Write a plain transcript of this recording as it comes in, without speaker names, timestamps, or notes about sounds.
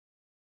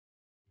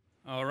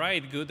All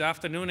right, good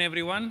afternoon,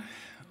 everyone.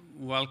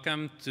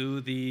 Welcome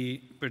to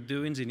the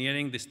Purdue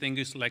Engineering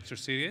Distinguished Lecture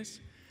Series.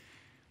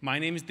 My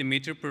name is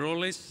Dimitri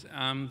Peroulis.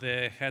 I'm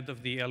the head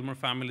of the Elmore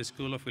Family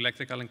School of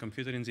Electrical and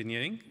Computer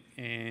Engineering,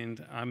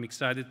 and I'm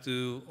excited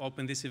to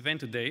open this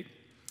event today.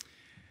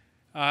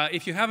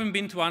 If you haven't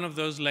been to one of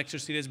those lecture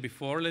series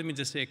before, let me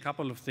just say a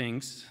couple of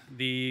things.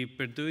 The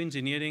Purdue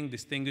Engineering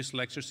Distinguished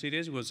Lecture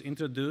Series was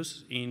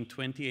introduced in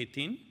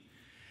 2018.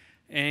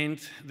 And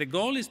the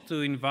goal is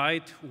to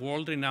invite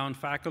world-renowned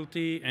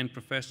faculty and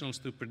professionals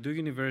to Purdue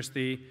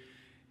University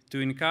to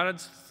encourage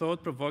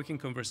thought-provoking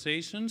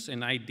conversations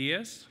and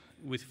ideas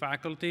with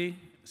faculty,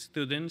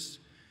 students,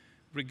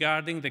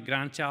 regarding the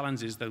grand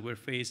challenges that we're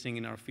facing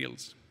in our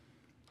fields.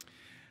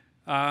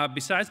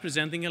 Besides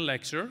presenting a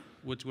lecture,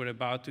 which we're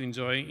about to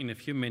enjoy in a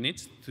few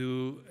minutes,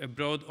 to a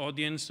broad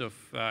audience of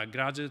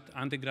graduate,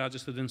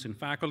 undergraduate students and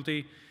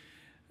faculty,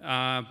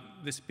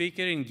 the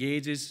speaker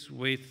engages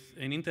with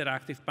an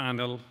interactive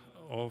panel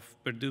of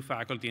Purdue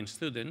faculty and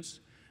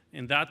students,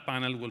 and that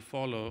panel will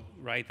follow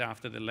right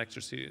after the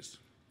lecture series.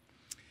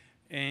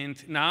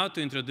 And now,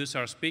 to introduce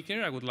our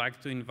speaker, I would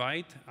like to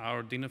invite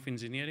our Dean of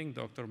Engineering,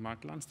 Dr.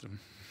 Mark Landstrom.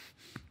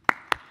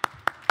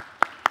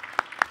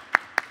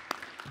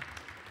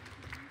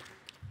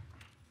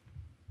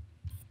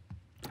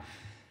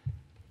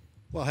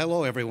 Well,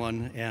 hello,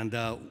 everyone, and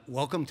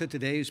welcome to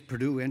today's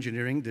Purdue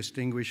Engineering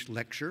Distinguished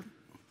Lecture.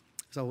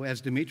 So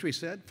as Dimitri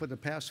said, for the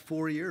past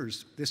 4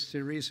 years, this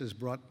series has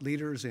brought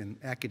leaders in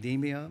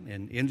academia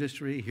and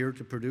industry here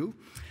to Purdue.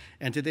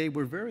 And today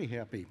we're very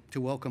happy to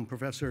welcome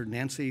Professor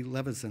Nancy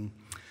Leveson,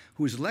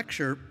 whose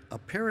lecture, A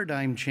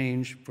Paradigm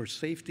Change for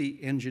Safety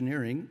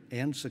Engineering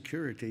and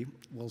Security,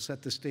 will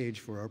set the stage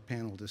for our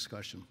panel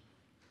discussion.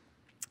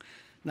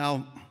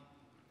 Now,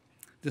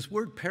 this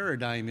word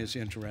paradigm is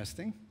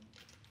interesting.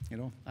 You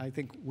know, I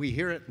think we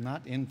hear it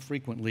not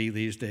infrequently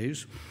these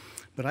days,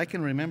 but I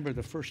can remember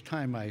the first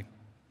time I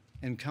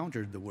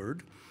encountered the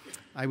word.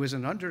 I was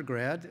an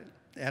undergrad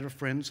at a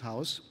friend's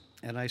house,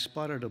 and I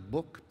spotted a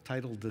book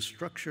titled The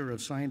Structure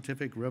of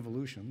Scientific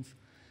Revolutions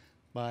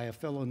by a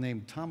fellow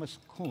named Thomas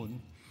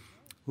Kuhn,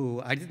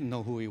 who I didn't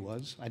know who he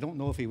was. I don't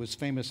know if he was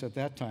famous at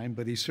that time,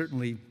 but he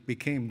certainly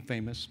became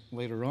famous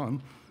later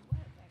on.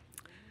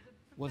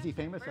 Was he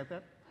famous at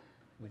that?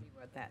 When he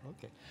wrote that.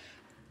 Okay.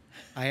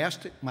 I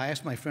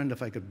asked my friend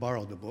if I could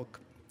borrow the book.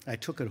 I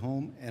took it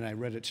home, and I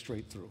read it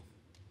straight through.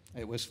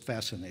 It was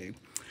fascinating.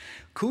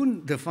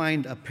 Kuhn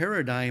defined a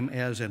paradigm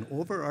as an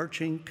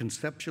overarching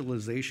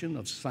conceptualization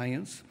of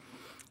science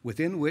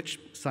within which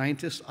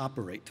scientists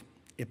operate.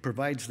 It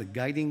provides the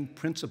guiding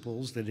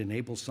principles that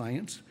enable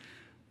science.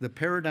 The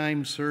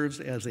paradigm serves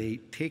as a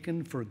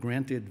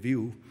taken-for-granted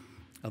view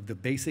of the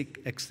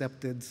basic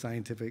accepted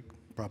scientific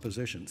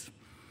propositions.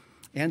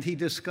 And he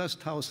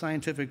discussed how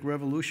scientific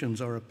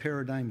revolutions are a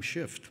paradigm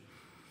shift.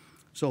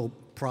 So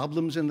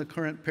problems in the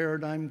current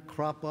paradigm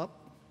crop up.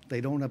 They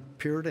don't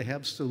appear to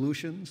have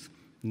solutions.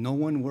 No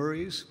one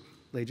worries.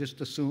 They just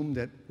assume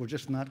that we're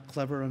just not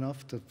clever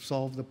enough to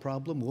solve the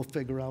problem. We'll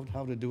figure out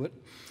how to do it.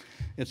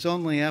 It's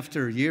only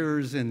after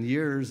years and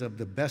years of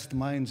the best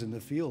minds in the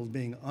field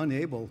being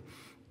unable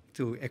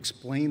to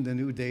explain the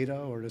new data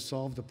or to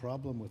solve the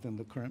problem within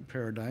the current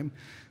paradigm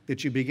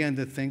that you begin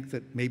to think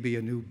that maybe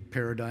a new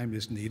paradigm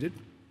is needed.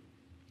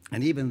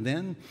 And even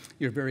then,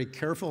 you're very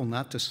careful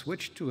not to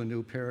switch to a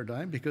new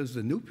paradigm because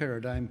the new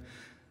paradigm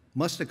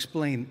must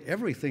explain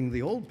everything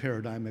the old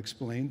paradigm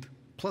explained,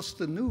 plus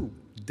the new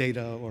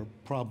data or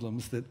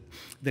problems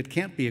that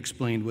can't be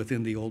explained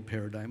within the old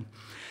paradigm.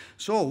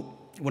 So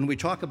when we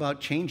talk about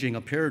changing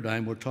a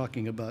paradigm, we're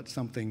talking about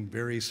something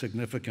very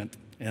significant,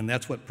 and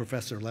that's what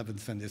Professor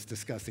Leveson is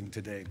discussing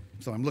today.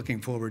 So I'm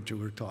looking forward to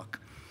her talk.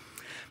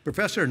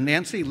 Professor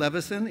Nancy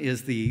Leveson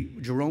is the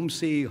Jerome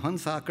C.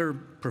 Hunsaker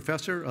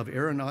Professor of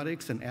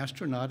Aeronautics and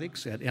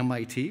Astronautics at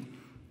MIT.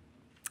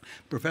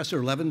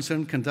 Professor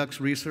Leveson conducts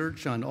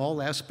research on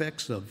all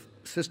aspects of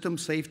system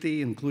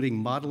safety, including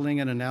modeling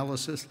and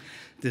analysis,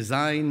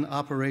 design,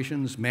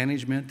 operations,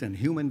 management, and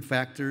human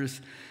factors,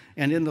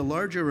 and in the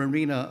larger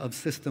arena of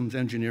systems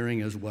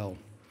engineering as well.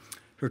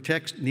 Her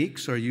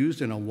techniques are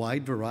used in a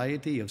wide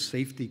variety of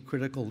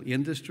safety-critical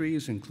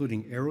industries,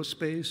 including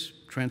aerospace,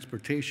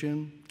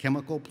 transportation,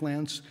 chemical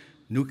plants,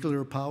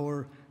 nuclear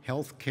power,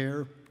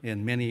 healthcare,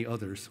 and many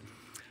others.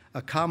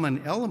 A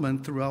common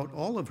element throughout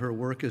all of her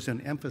work is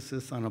an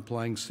emphasis on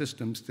applying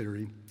systems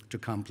theory to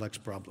complex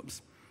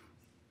problems.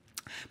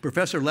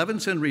 Professor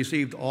Leveson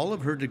received all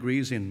of her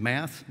degrees in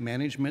math,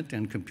 management,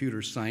 and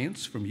computer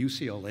science from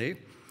UCLA.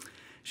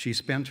 She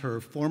spent her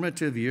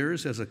formative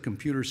years as a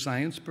computer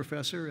science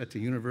professor at the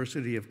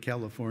University of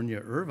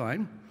California,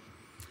 Irvine.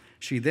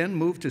 She then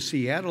moved to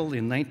Seattle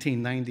in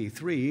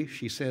 1993,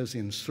 she says,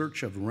 in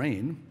search of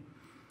rain.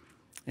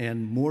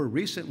 And more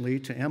recently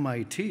to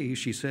MIT,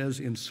 she says,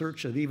 in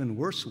search of even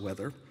worse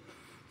weather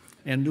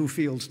and new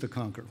fields to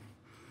conquer.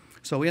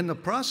 So in the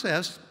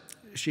process,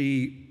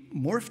 she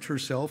morphed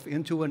herself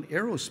into an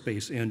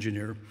aerospace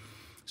engineer.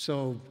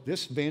 So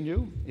this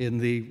venue in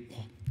the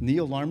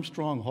Neil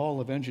Armstrong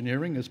Hall of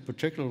Engineering is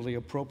particularly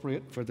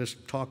appropriate for this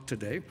talk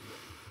today.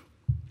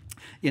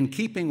 In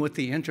keeping with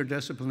the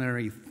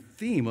interdisciplinary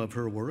theme of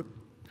her work,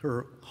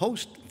 her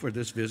host for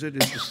this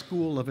visit is the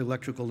School of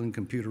Electrical and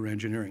Computer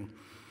Engineering.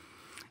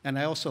 And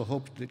I also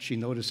hope that she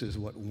notices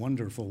what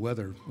wonderful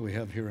weather we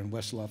have here in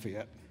West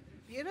Lafayette.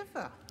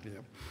 Beautiful.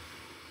 Yeah.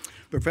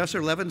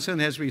 Professor Leveson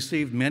has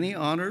received many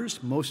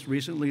honors, most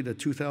recently the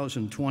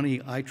 2020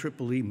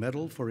 IEEE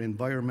Medal for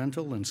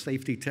Environmental and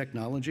Safety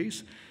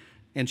Technologies,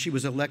 and she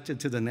was elected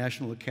to the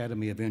National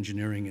Academy of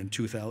Engineering in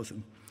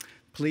 2000.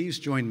 Please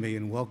join me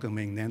in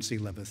welcoming Nancy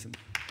Leveson.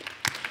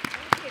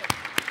 Thank you.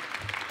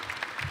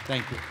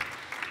 Thank you.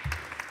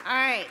 All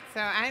right,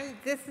 so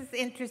this is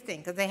interesting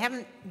because they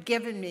haven't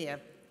given me a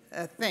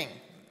thing.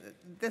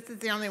 This is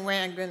the only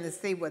way I'm going to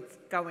see what's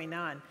going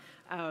on.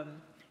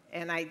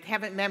 And I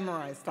haven't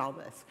memorized all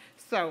this.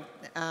 So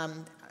I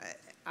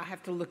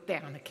have to look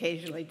down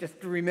occasionally just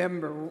to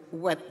remember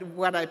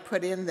what I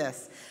put in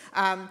this.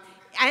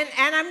 And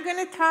I'm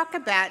going to talk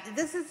about,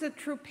 this is a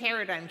true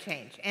paradigm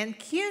change. And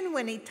Kuhn,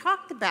 when he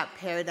talked about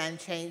paradigm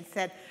change,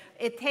 said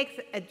it takes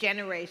a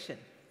generation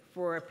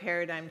for a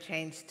paradigm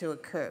change to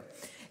occur.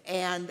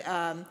 And this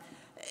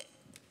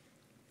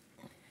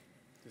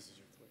is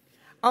your clip.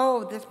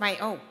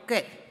 Oh,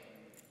 good.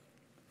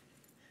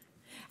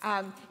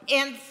 And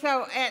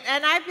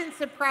I've been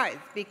surprised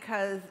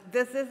because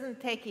this is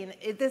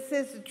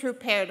a true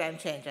paradigm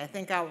change. I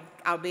think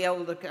I'll be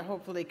able to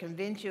hopefully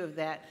convince you of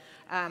that.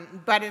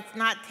 But it's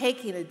not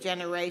taking a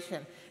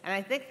generation. And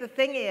I think the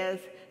thing is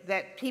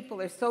that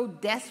people are so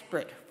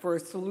desperate for a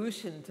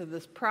solution to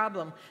this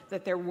problem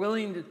that they're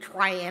willing to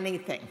try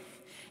anything.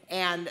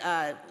 And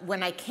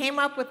when I came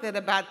up with it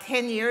about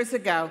 10 years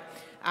ago,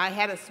 I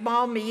had a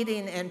small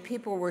meeting and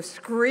people were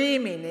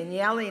screaming and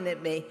yelling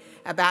at me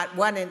about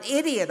what an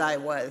idiot I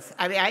was.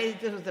 I mean,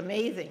 it was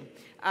amazing.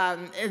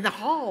 In the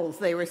halls,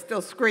 they were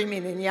still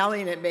screaming and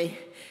yelling at me.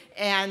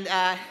 And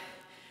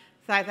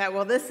so I thought,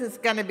 well, this is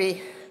going to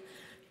be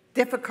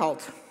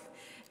difficult.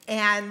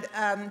 And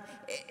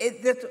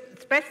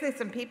especially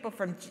some people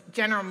from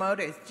General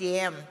Motors,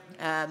 GM,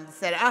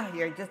 said, oh,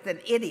 you're just an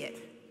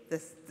idiot.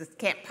 This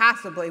can't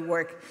possibly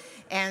work.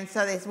 And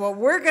so they said, well,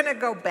 we're going to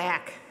go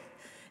back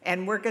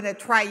and we're going to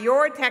try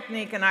your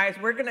technique and ours.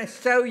 We're going to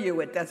show you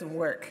it doesn't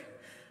work.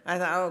 I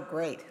thought, oh,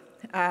 great.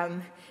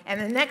 And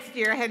the next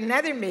year I had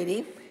another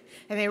meeting,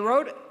 and they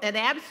wrote an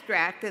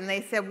abstract, and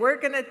they said, we're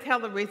going to tell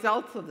the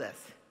results of this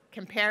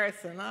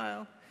comparison.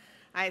 Oh,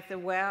 I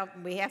said, well,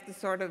 we have to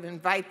sort of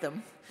invite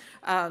them.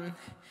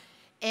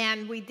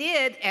 And we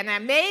did, and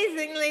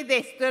amazingly,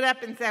 they stood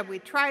up and said, we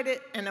tried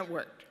it, and it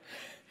worked.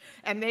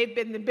 And they've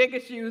been the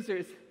biggest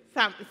users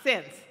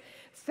since.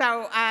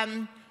 So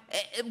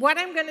what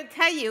I'm going to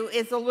tell you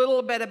is a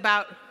little bit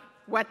about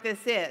what this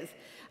is.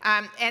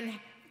 And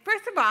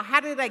first of all, how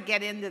did I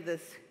get into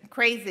this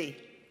crazy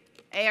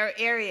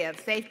area of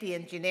safety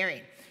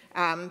engineering?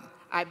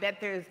 I bet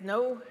there's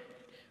no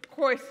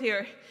course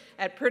here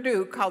at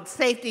Purdue called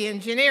safety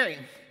engineering.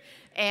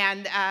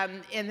 And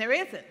there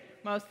isn't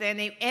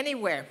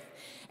anywhere.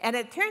 And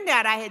it turned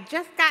out I had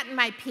just gotten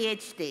my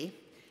PhD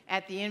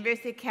at the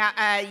University of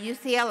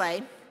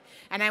UCLA,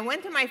 and I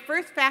went to my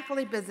first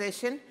faculty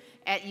position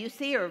at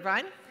UC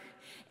Irvine,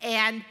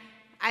 and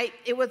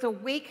it was a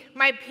week.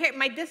 My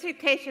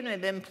dissertation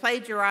had been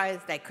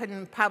plagiarized. I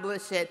couldn't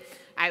publish it.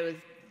 I was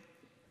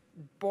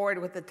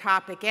bored with the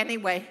topic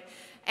anyway.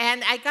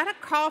 And I got a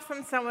call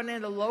from someone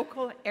in a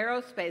local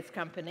aerospace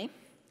company,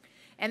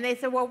 and they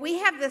said, well, we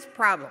have this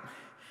problem.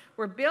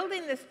 We're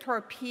building this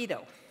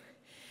torpedo.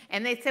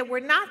 And they said, we're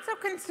not so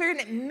concerned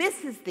it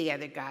misses the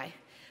other guy,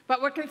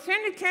 but we're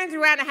concerned it turns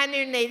around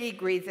 180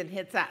 degrees and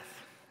hits us.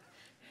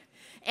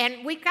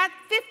 And we got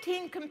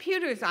 15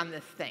 computers on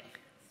this thing.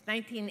 It's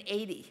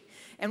 1980.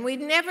 And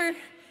we'd never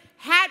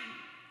had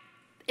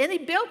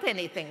built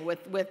anything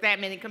with that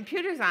many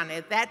computers on it.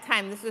 At that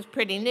time, this was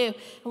pretty new.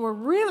 And we're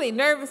really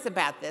nervous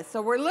about this.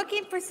 So we're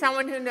looking for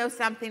someone who knows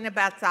something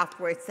about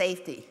software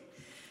safety.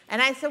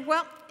 And I said,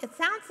 well, it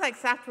sounds like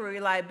software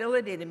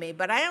reliability to me,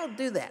 but I don't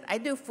do that. I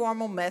do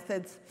formal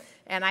methods,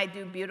 and I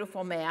do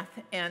beautiful math.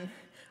 And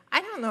I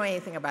don't know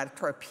anything about a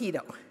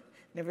torpedo.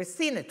 Never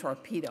seen a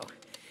torpedo.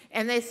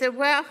 And they said,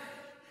 well,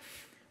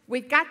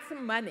 we've got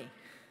some money.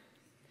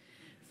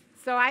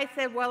 So I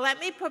said, well, let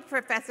me put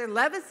Professor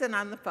Leveson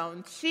on the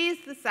phone. She's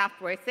the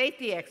software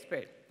safety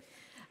expert.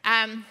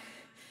 I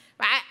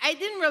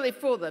didn't really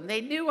fool them.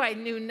 They knew I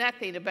knew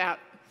nothing about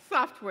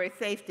software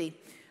safety.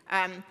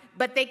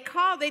 But they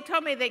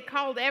told me they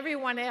called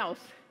everyone else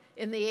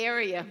in the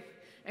area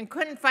and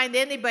couldn't find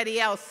anybody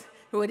else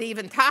who would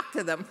even talk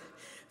to them.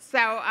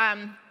 So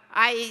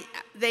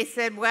they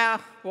said,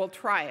 well, we'll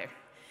try it.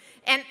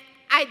 And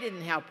I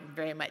didn't help them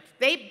very much.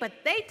 But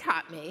they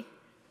taught me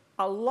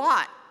a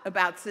lot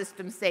about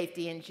system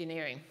safety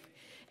engineering.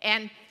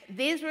 And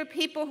these were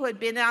people who had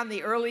been on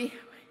the early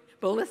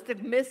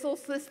ballistic missile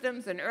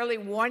systems and early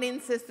warning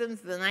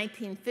systems in the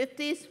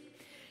 1950s.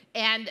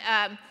 And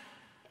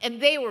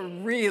they were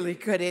really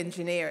good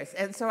engineers.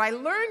 And so I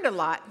learned a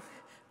lot,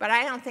 but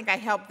I don't think I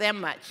helped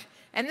them much.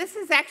 And this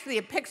is actually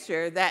a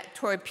picture of that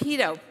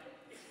torpedo.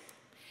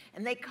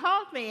 And they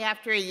called me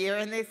after a year,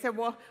 and they said,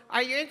 well,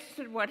 are you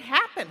interested in what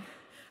happened?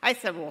 I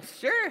said, well,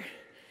 sure.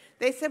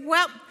 They said,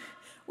 well,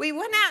 we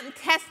went out and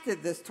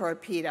tested this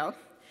torpedo,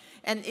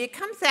 and it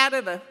comes out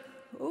of a,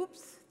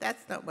 oops,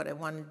 that's not what I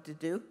wanted to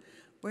do.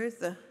 Where's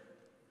the,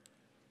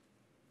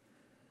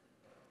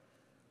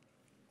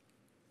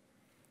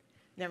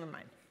 never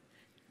mind.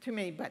 Too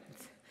many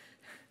buttons.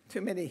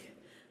 Too many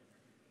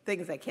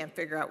things I can't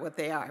figure out what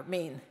they are,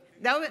 mean.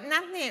 No,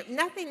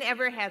 nothing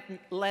ever has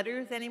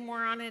letters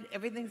anymore on it.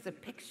 Everything's a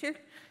picture.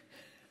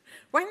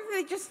 Why don't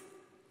they just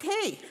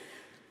say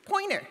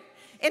pointer?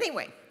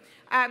 Anyway,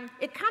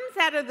 it comes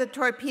out of the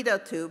torpedo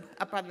tube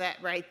up on that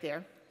right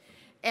there.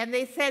 And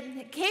they said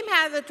it came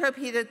out of the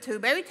torpedo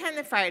tube. Every time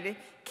they fired it,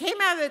 came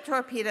out of the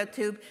torpedo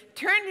tube,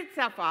 turned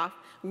itself off,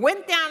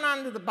 went down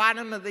onto the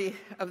bottom of the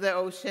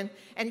ocean,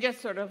 and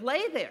just sort of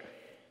lay there.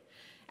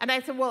 And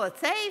I said, well,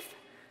 it's safe.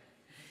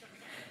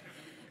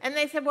 And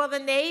they said, well, the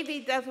Navy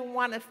doesn't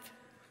want to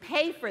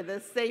pay for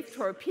this safe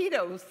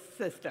torpedo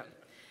system.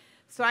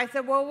 So I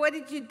said, well, what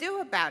did you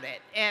do about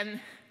it? And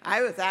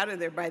I was out of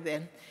there by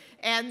then.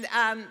 And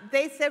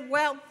they said,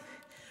 well,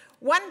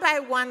 one by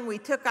one, we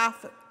took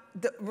off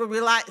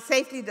the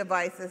safety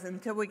devices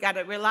until we got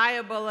it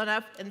reliable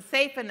enough and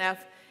safe enough,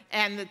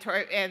 and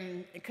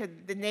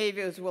the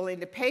Navy was willing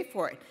to pay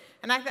for it.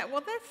 And I thought,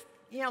 well, that's,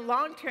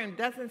 long-term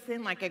doesn't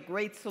seem like a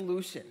great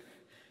solution.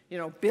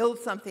 Build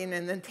something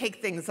and then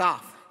take things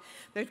off.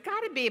 There's got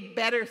to be a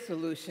better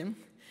solution.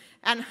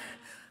 And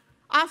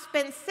I'll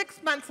spend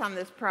 6 months on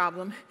this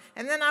problem,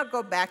 and then I'll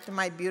go back to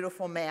my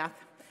beautiful math,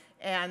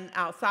 and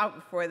I'll solve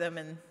it for them.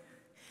 And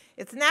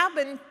it's now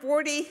been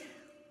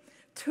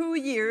 42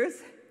 years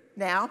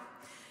now,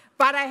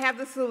 but I have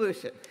the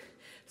solution.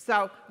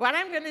 So what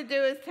I'm going to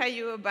do is tell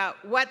you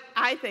about what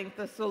I think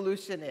the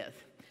solution is.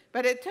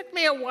 But it took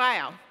me a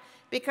while,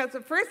 because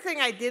the first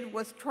thing I did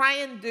was try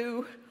and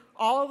do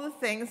all the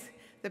things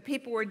that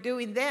people were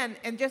doing then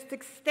and just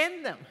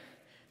extend them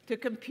to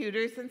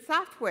computers and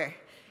software,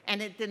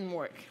 and it didn't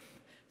work.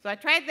 So I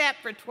tried that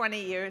for 20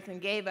 years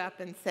and gave up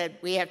and said,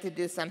 we have to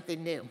do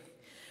something new.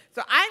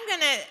 So I'm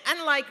going to,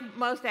 unlike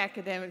most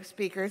academic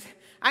speakers,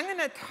 I'm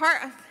going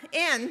to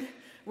end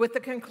with the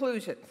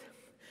conclusions.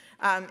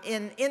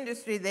 In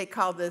industry, they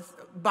call this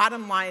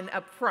bottom line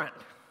up front,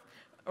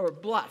 or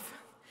bluff.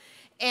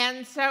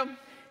 And so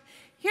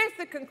here's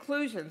the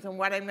conclusions and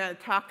what I'm going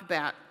to talk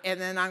about,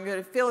 and then I'm going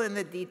to fill in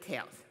the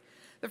details.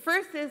 The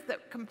first is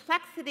that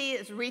complexity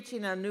is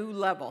reaching a new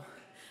level,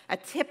 a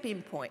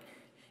tipping point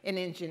in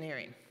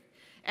engineering.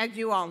 As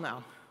you all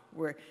know,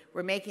 we're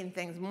making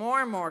things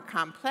more and more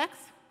complex.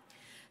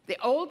 The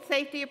old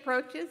safety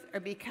approaches are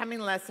becoming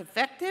less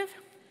effective,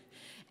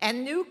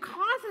 and new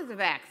causes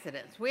of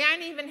accidents. We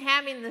aren't even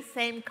having the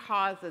same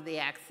cause of the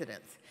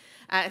accidents,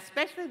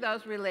 especially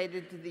those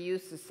related to the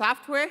use of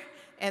software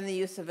and the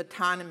use of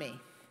autonomy.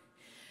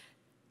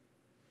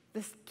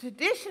 The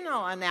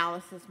traditional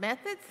analysis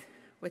methods,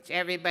 which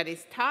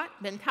everybody's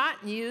been taught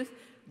and used,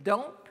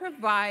 don't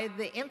provide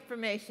the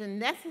information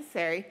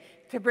necessary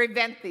to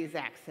prevent these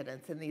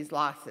accidents and these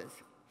losses.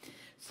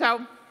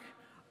 So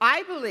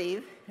I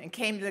believe, and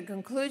came to the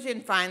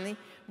conclusion finally,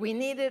 we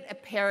needed a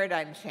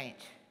paradigm change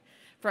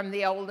from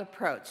the old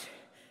approach,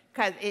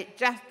 because it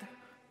just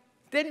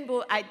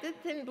I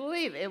just didn't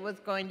believe it was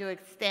going to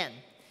extend.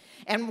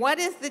 And what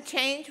is the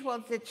change? Well,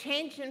 it's a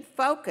change in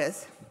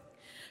focus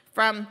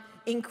from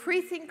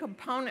increasing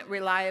component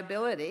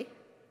reliability,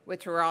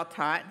 which we're all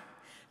taught,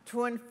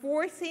 to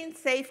enforcing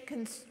safe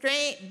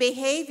constraint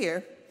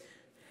behavior,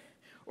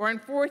 or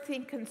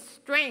enforcing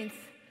constraints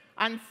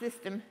on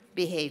system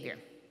behavior.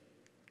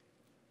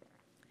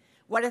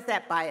 What is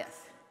that bias?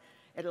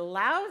 It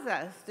allows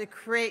us to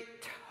create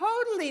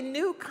totally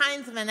new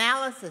kinds of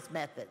analysis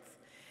methods,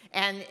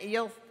 and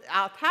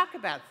I'll talk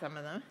about some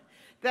of them,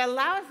 that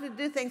allow us to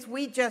do things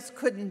we just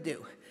couldn't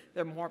do.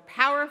 They're more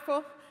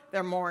powerful,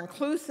 they're more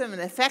inclusive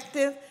and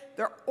effective,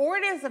 they're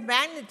orders of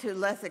magnitude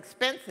less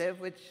expensive,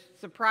 which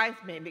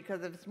surprised me,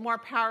 because if it's more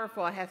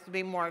powerful, it has to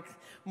be more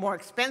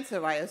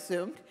expensive, I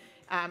assumed.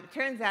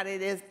 Turns out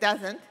it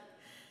doesn't.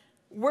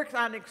 Works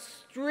on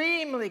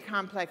extremely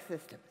complex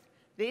systems.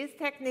 These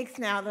techniques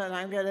now that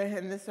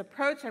in this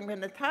approach I'm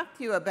going to talk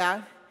to you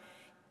about,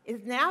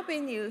 is now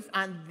being used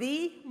on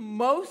the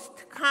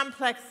most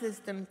complex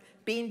systems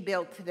being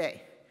built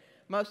today,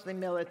 mostly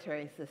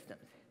military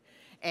systems.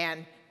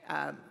 And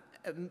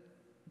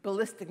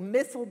ballistic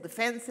missile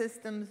defense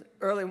systems,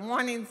 early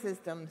warning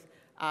systems,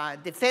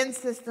 defense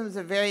systems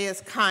of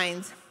various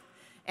kinds,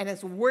 and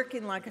it's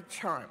working like a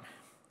charm.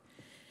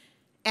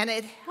 And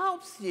it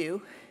helps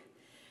you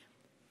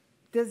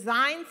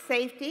design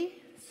safety,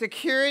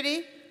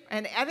 security,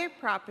 and other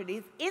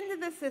properties into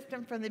the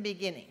system from the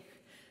beginning.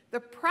 The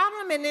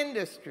problem in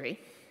industry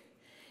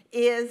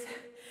is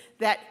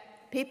that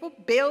people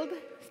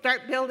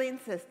start building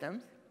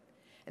systems,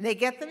 and they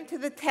get them to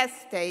the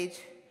test stage,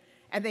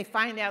 and they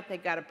find out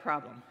they've got a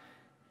problem.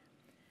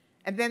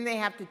 And then they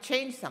have to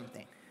change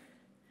something.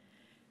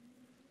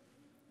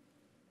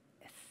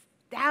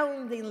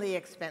 astoundingly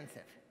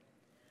expensive.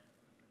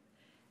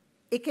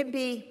 It can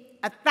be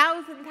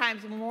 1,000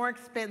 times more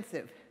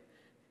expensive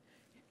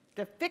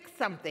to fix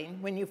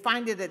something when you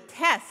find it at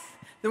test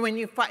than when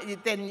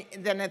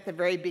than at the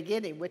very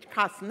beginning, which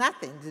costs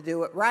nothing to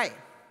do it right.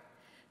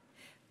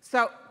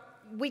 So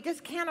we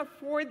just can't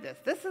afford this.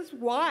 This is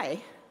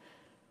why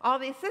all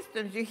these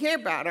systems you hear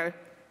about are,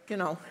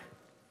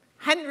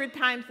 100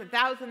 times,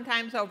 1,000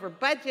 times over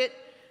budget,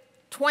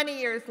 20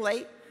 years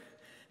late.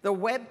 The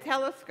Webb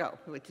telescope,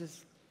 which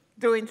is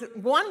doing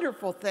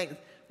wonderful things,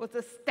 was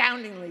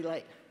astoundingly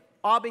late,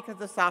 all because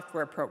of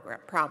software program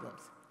problems.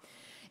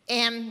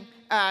 And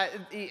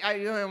you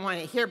don't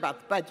want to hear about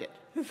the budget.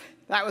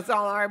 That was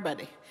all our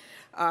money.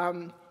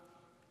 And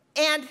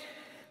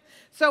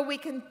so we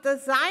can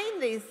design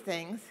these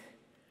things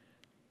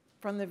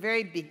from the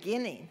very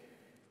beginning,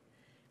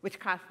 which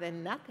costs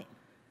them nothing.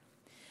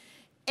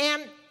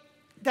 And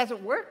does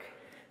it work?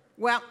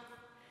 Well,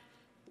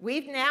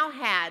 we've now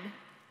had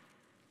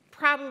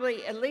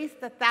probably at least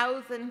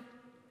 1,000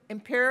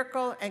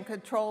 empirical and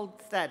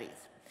controlled studies.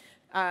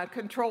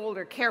 Controlled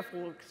or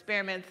careful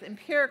experiments.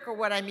 Empirical,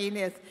 what I mean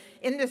is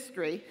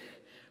industry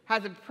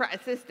has a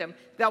system.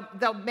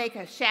 They'll make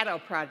a shadow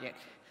project.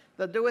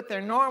 They'll do it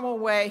their normal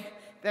way,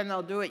 then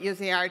they'll do it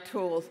using our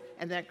tools,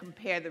 and then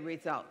compare the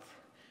results.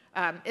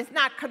 It's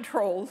not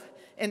controlled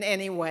in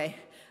any way,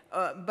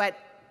 but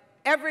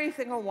every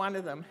single one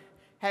of them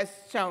has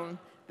shown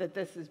that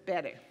this is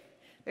better.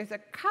 There's a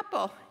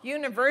couple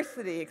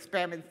university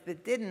experiments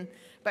that didn't,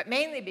 but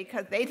mainly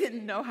because they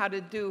didn't know how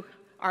to do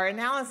our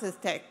analysis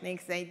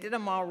techniques. They did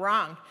them all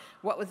wrong.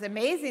 What was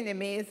amazing to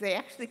me is they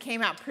actually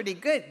came out pretty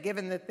good,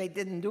 given that they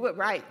didn't do it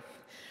right.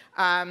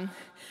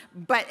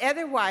 But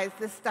otherwise,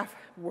 this stuff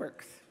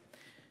works.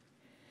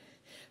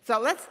 So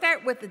let's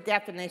start with the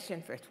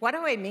definition first. What do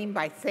I mean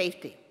by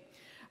safety?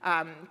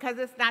 Because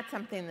it's not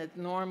something that's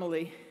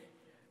normally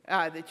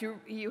that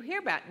you hear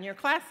about in your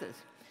classes.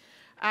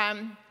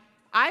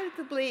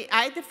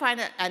 I define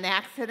an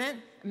accident,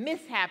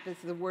 mishap is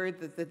the word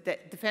that the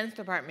Defense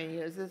Department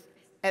uses,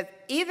 as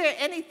either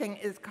anything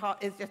is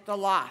just a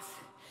loss.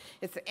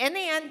 It's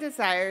any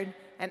undesired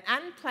and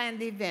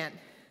unplanned event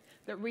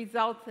that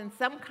results in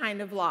some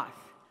kind of loss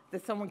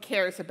that someone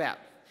cares about.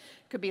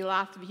 It could be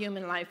loss of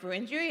human life or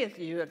injury, as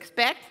you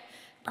expect.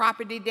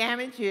 Property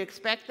damage, you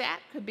expect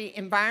that. Could be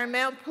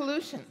environmental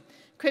pollution.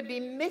 Could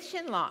be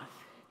mission loss.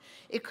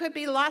 It could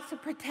be loss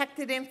of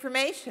protected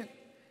information,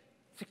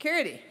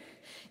 security.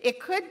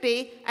 It could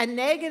be a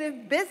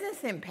negative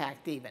business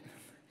impact even.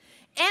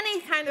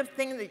 Any kind of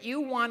thing that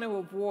you want to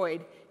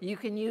avoid, you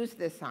can use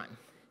this on.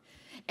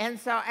 And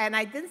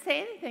I didn't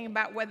say anything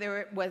about whether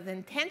it was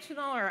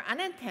intentional or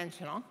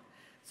unintentional.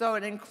 So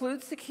it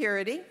includes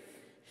security,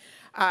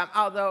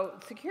 although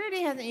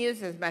security hasn't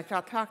used as much.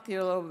 I'll talk to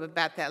you a little bit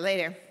about that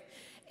later.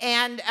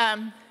 And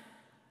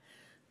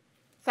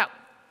so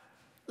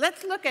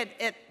let's look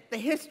at the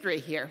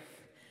history here.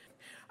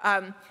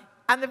 On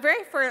the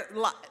very first,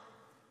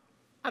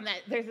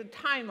 there's a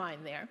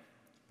timeline there,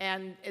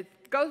 and it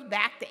goes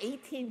back to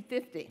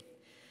 1850.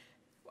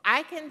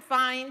 I can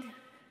find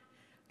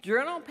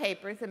journal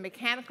papers and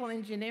mechanical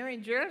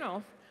engineering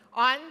journals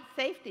on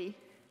safety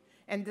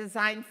and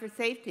design for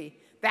safety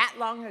that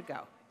long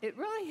ago. It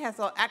really has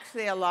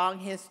actually a long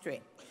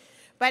history.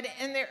 But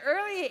in the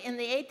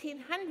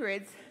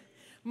 1800s,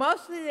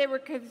 mostly they were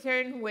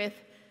concerned with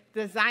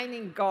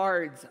designing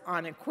guards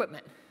on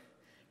equipment,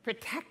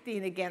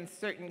 protecting against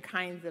certain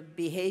kinds of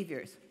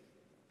behaviors.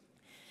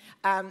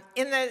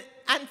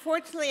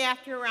 Unfortunately,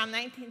 after around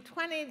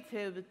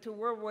 1920 to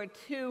World War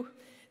II,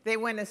 they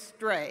went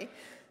astray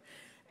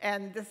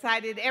and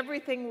decided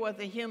everything was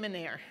a human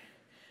error.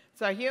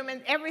 So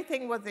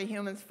everything was a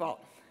human's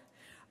fault.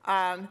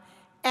 And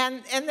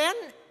then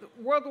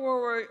World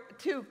War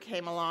II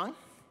came along.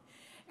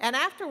 And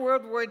after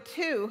World War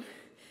II,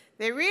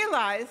 they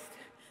realized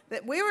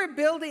that we were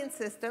building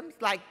systems,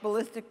 like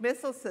ballistic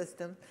missile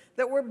systems,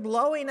 that were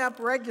blowing up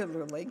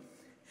regularly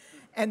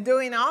and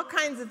doing all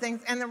kinds of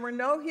things, and there were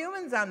no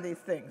humans on these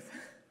things.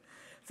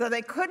 So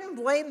they couldn't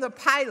blame the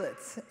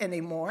pilots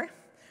anymore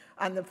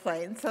on the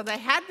plane, so they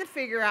had to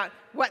figure out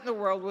what in the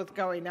world was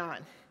going on.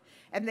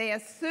 And they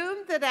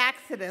assumed that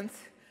accidents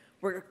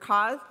were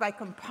caused by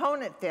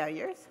component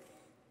failures,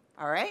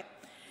 all right?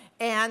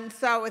 And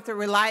so it's a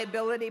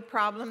reliability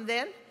problem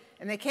then.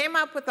 And they came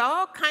up with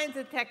all kinds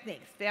of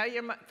techniques.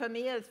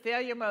 FMEA's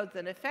failure modes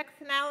and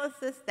effects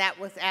analysis. That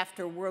was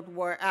after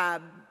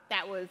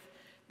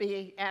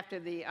after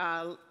the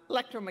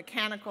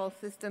electromechanical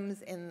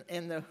systems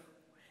in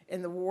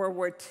the World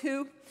War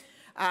II.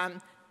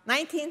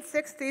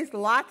 1960s,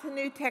 lots of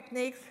new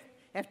techniques.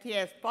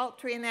 FTS fault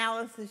tree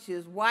analysis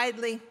used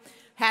widely.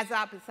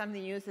 HAZOP is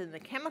something used in the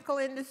chemical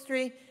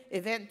industry.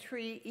 Event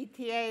tree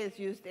ETA is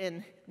used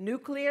in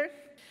nuclear.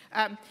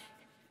 And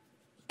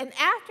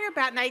after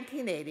about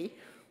 1980,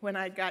 when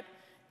I got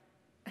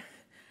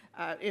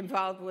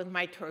involved with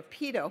my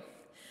torpedo,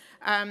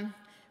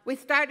 we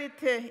started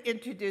to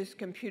introduce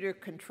computer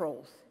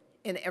controls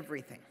in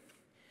everything.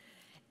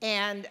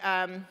 And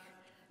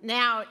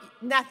Now,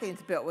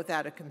 nothing's built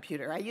without a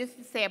computer. I used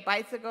to say a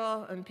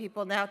bicycle, and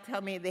people now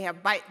tell me they have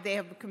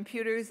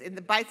computers in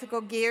the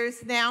bicycle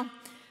gears now,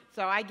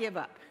 so I give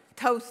up.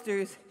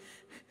 Toasters,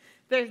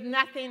 there's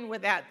nothing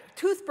without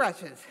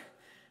toothbrushes,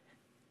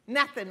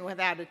 nothing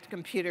without a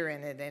computer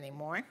in it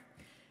anymore.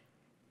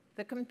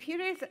 The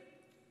computers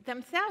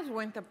themselves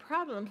weren't the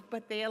problems,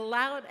 but they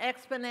allowed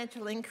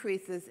exponential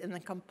increases in the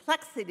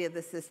complexity of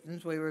the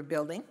systems we were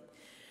building.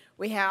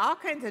 We had all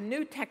kinds of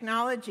new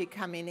technology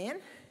coming in,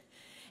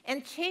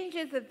 and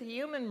changes of the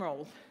human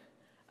roles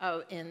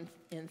in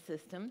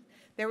systems.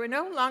 They were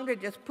no longer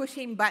just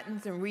pushing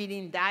buttons and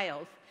reading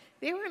dials.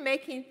 They were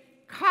making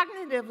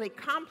cognitively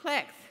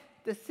complex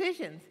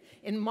decisions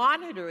in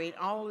monitoring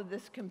all of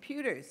these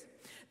computers.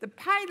 The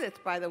pilots,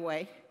 by the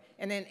way,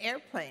 in an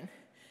airplane,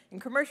 in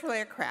commercial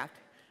aircraft,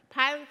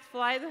 pilots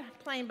fly the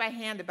plane by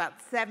hand about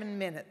 7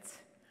 minutes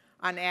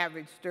on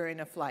average during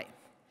a flight.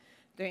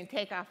 During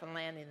takeoff and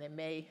landing,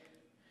 they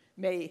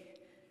may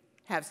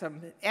have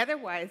some,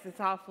 otherwise it's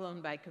all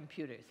flown by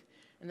computers.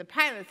 And the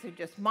pilots are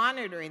just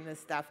monitoring this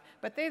stuff,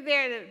 but they're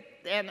there,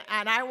 and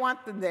I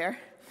want them there,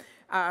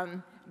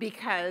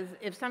 because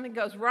if something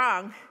goes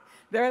wrong,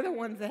 they're the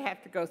ones that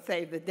have to go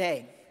save the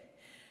day.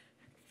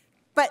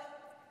 But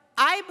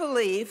I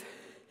believe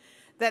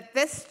that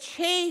this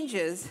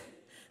changes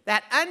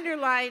that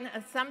underlying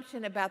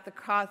assumption about the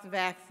cause of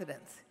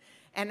accidents,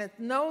 and it's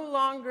no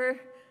longer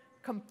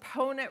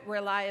component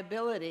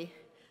reliability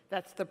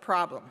that's the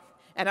problem.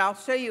 And I'll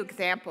show you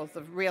examples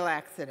of real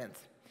accidents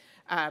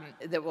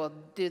that will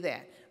do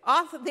that.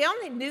 Also, the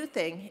only new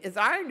thing is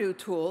our new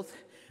tools,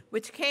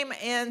 which came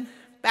in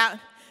about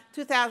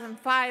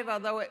 2005,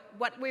 although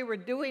what we were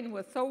doing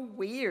was so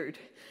weird.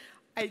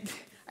 I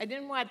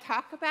didn't want to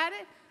talk about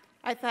it.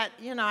 I thought,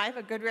 you know, I have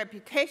a good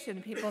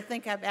reputation. People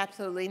think I'm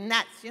absolutely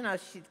nuts. You know,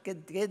 she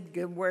did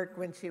good work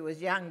when she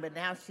was young, but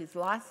now she's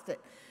lost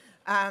it.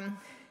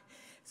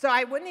 So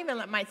I wouldn't even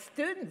let my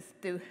students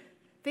do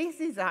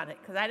theses on it,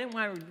 because I didn't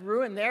want to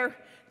ruin their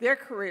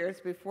careers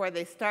before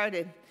they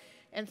started.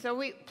 And so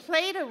we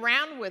played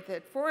around with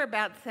it for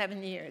about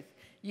 7 years,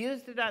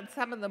 used it on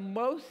some of the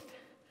most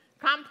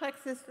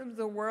complex systems of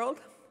the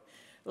world,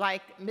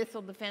 like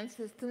missile defense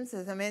systems,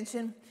 as I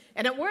mentioned,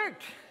 and it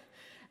worked.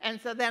 And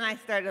so then I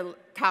started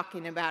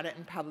talking about it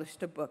and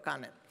published a book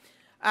on it.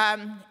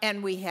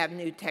 And we have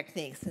new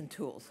techniques and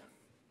tools.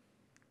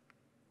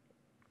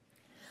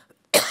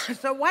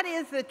 So what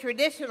is the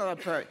traditional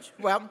approach?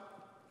 Well,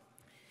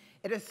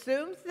 it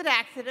assumes that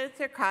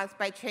accidents are caused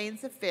by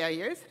chains of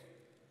failures.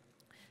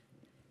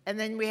 And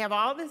then we have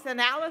all these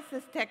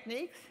analysis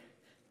techniques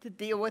to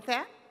deal with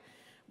that.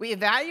 We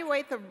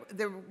evaluate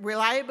the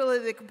reliability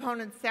of the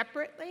components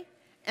separately,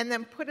 and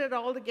then put it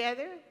all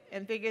together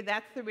and figure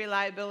that's the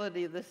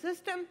reliability of the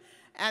system,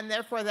 and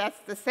therefore that's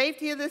the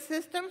safety of the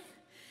system.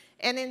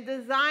 And in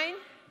design,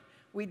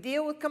 we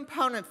deal with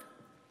component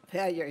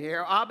failure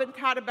here. All been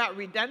taught about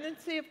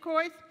redundancy, of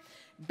course,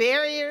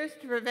 barriers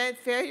to prevent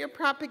failure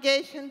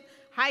propagation,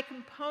 high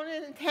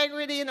component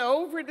integrity and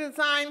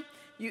over-design.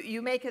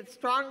 You make it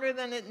stronger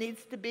than it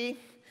needs to be.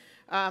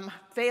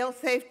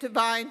 Fail-safe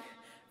design.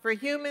 For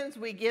humans,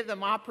 we give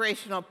them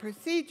operational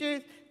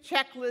procedures,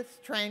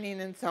 checklists, training,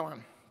 and so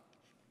on.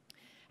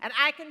 And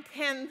I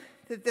contend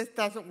that this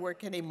doesn't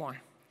work anymore.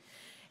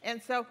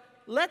 And so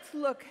let's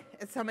look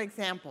at some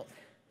examples.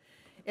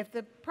 If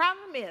the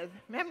problem is,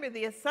 remember,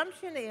 the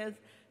assumption is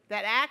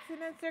that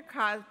accidents are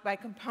caused by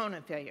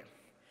component failure.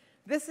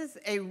 This is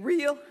a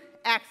real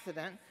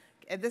accident,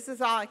 and this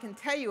is all I can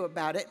tell you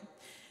about it.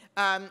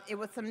 It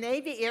was some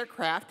Navy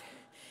aircraft,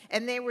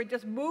 and they were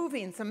just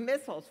moving some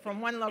missiles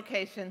from one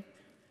location,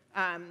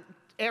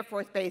 Air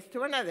Force base,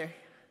 to another,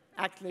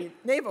 actually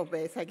naval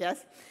base, I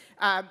guess,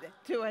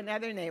 to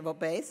another naval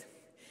base.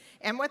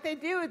 And what they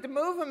do to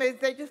move them is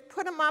they just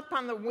put them up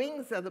on the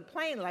wings of the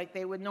plane like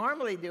they would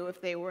normally do if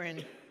they were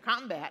in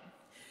combat,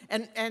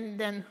 and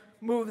then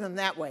move them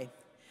that way.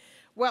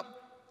 Well,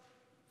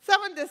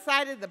 someone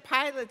decided the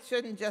pilots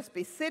shouldn't just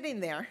be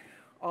sitting there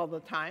all the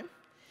time.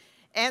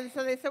 And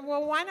so they said,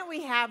 well, why don't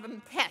we have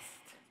them test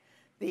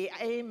the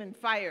aim and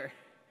fire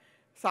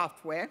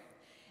software?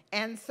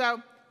 And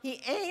so he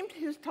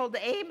was told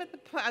to aim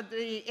at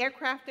the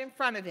aircraft in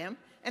front of him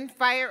and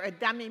fire a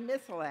dummy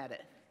missile at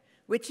it,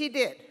 which he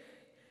did.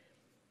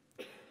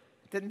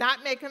 Did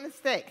not make a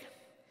mistake.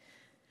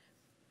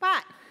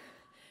 But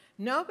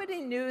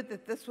nobody knew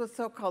that this was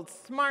so-called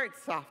smart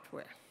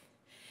software.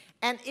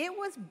 And it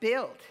was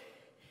built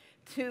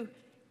to,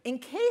 in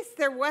case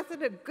there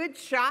wasn't a good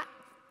shot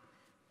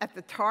at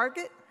the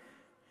target,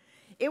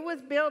 it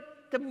was built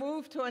to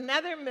move to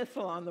another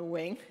missile on the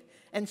wing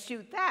and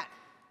shoot that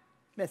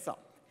missile,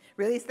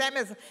 release that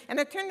missile. And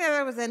it turned out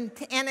there was an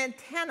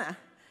antenna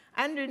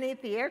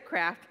underneath the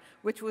aircraft,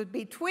 which was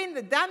between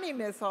the dummy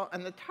missile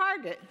and the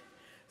target.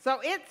 So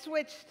it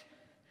switched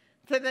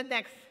to the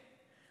next,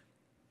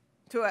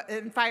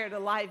 and fired a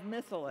live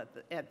missile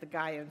at the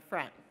guy in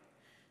front.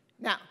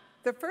 Now,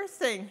 the first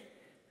thing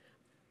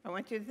I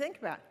want you to think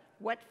about,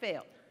 what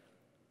failed?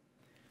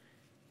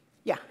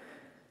 Yeah?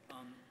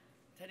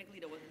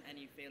 technically there wasn't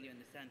any failure in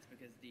the sense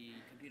because the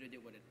computer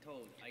did what it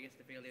told. I guess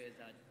the failure is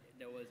that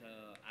there was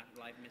a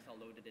live missile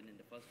loaded in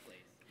the first place.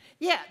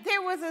 Yeah,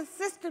 there was a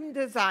system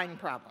design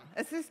problem,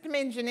 a system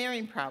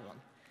engineering problem.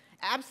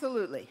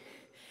 Absolutely.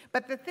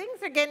 But the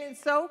things are getting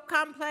so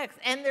complex,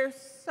 and they're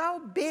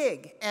so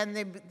big, and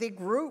the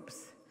groups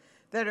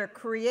that are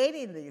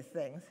creating these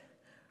things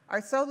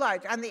are so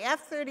large. On the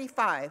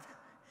F-35,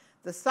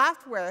 the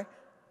software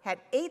had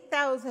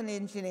 8,000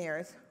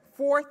 engineers,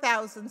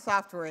 4,000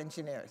 software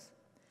engineers.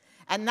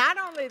 And not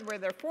only were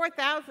there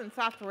 4,000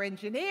 software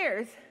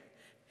engineers,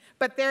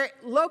 but they're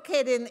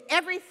located in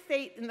every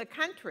state in the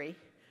country.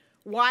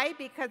 Why?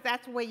 Because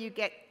that's where you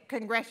get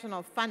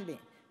congressional funding.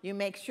 You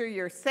make sure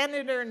your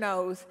senator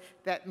knows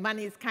that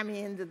money is coming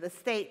into the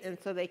state, and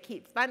so they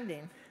keep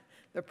funding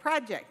the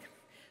project.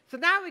 So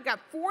now we've got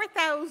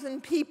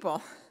 4,000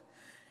 people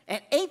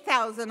and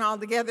 8,000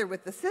 altogether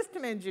with the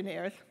system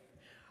engineers,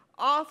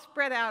 all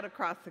spread out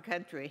across the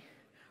country,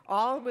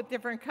 all with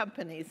different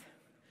companies.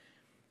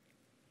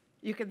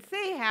 You can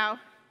see how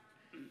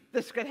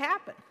this could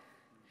happen.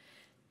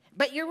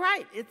 But you're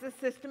right, it's a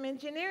system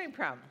engineering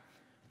problem.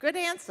 Good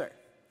answer.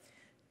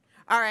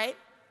 All right,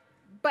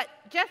 but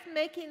just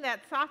making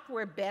that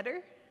software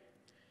better,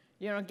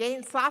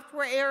 getting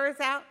software errors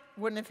out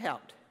wouldn't have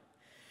helped.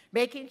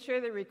 Making sure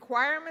the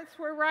requirements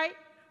were right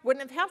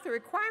wouldn't have helped. The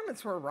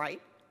requirements were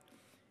right.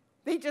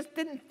 They just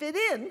didn't fit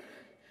in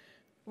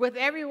with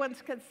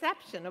everyone's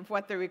conception of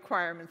what the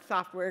requirements,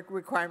 software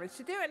requirements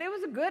should do. And it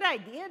was a good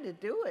idea to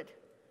do it.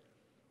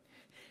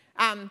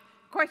 Of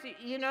course,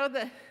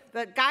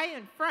 the guy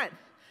in front,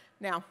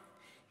 now,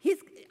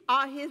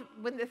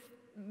 when this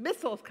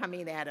missile's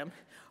coming at him,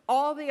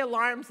 all the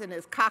alarms in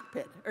his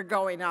cockpit are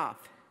going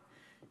off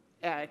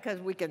because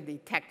we can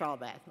detect all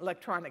that.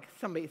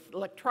 Somebody's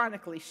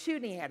electronically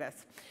shooting at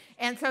us.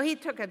 And so he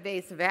took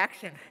evasive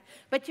action.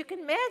 But you can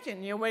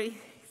imagine, what he's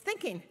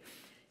thinking.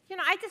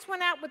 I just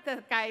went out with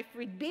the guy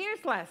for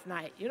beers last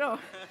night,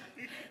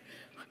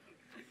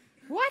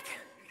 What?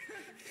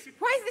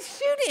 Why is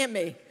he shooting at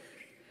me?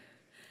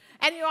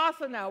 And you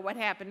also know what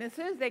happened. As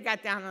soon as they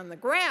got down on the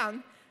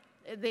ground,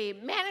 the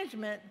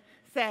management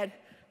said,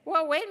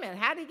 well, wait a minute,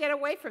 how did he get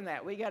away from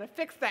that? We got to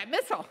fix that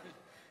missile.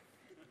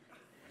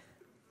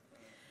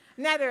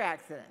 Another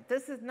accident.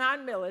 This is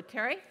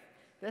non-military.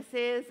 This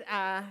is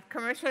a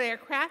commercial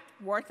aircraft,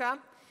 Warsaw.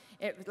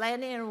 It was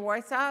landing in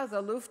Warsaw. It was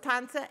a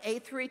Lufthansa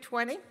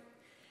A320.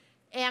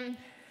 And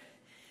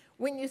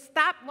when you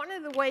stop, one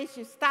of the ways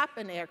you stop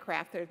an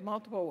aircraft, there's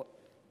multiple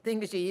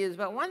things you use,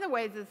 but one of the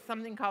ways is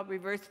something called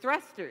reverse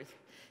thrusters.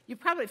 You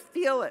probably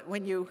feel it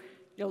when you're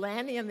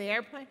landing in the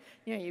airplane.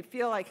 You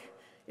feel like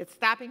it's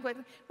stopping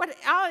quickly. But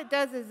all it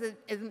does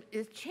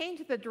is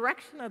change the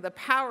direction of the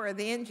power of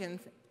the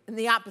engines in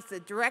the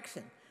opposite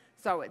direction.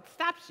 So it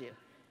stops you.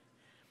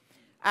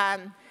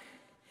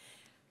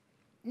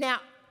 Now,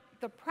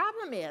 the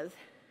problem is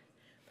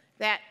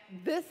that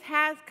this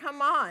has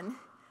come on,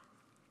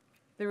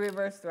 the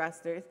reverse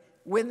thrusters,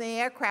 when the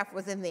aircraft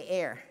was in the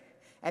air.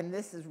 And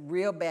this is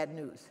real bad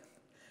news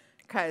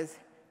because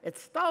it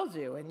stalls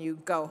you and you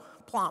go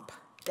plump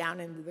down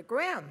into the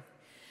ground.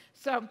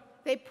 So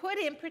they put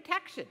in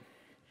protection.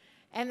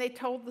 And they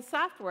told the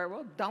software,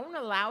 well, don't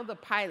allow the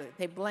pilot.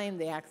 They blamed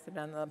the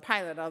accident on the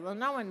pilot, although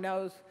no one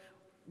knows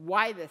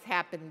why this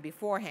happened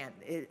beforehand,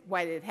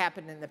 why it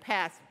happened in the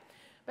past.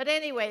 But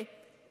anyway,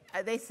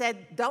 they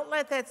said, don't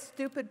let that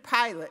stupid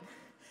pilot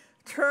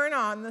turn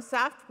on the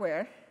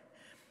software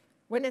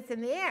when it's in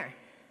the air.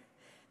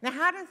 Now,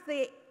 how does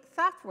the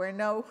software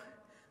know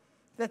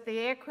that the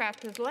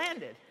aircraft has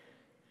landed?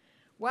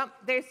 Well,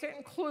 there's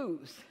certain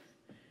clues,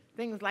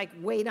 things like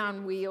weight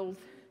on wheels,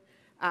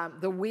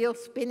 the wheel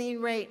spinning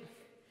rate,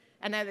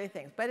 and other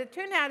things. But it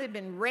turned out it had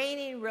been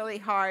raining really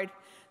hard.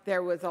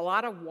 There was a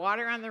lot of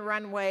water on the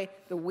runway.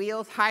 The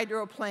wheels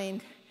hydroplaned.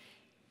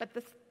 But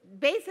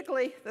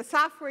basically, the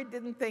software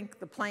didn't think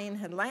the plane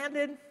had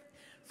landed,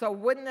 so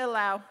wouldn't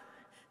allow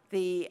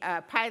the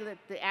pilot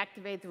to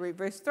activate the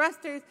reverse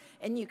thrusters,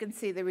 and you can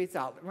see the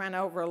result. It ran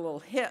over a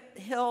little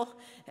hill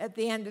at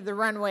the end of the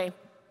runway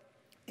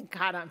and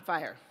caught on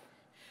fire.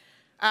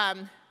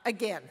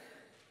 Again,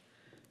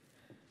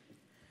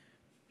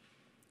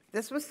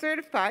 this was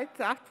certified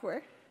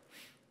software,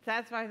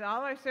 satisfies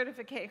all our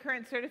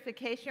current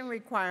certification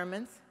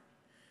requirements.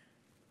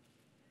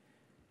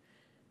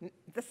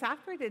 The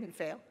software didn't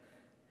fail.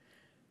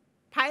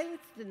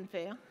 Pilots didn't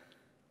fail.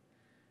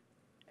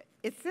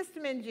 It's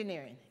system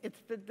engineering. It's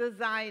the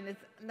design.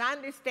 It's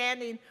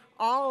understanding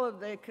all of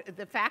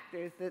the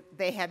factors that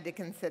they had to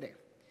consider.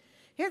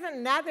 Here's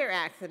another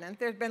accident.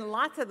 There's been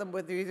lots of them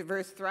with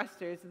reverse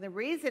thrusters, and the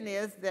reason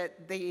is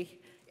that the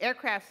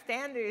aircraft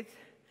standards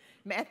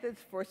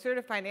methods for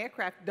certifying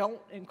aircraft don't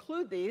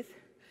include these.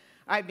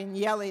 I've been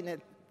yelling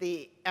at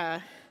the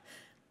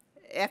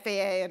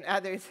FAA and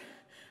others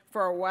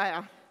for a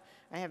while.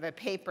 I have a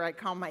paper I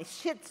call my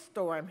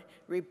shitstorm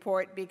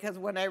report because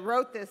when I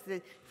wrote this,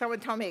 someone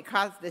told me it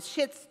caused the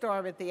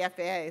shitstorm at the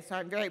FAA, so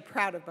I'm very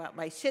proud about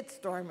my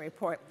shitstorm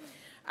report.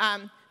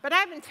 But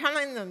I've been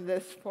telling them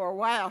this for a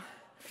while.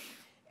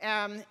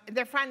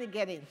 they're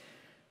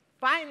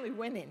finally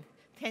winning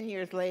 10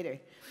 years later.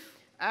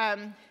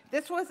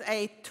 This was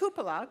a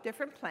Tupolev,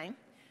 different plane,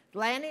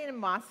 landing in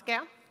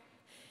Moscow.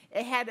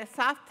 It had a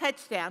soft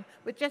touchdown,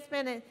 which just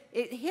meant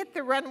it hit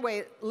the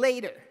runway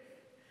later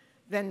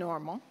than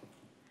normal.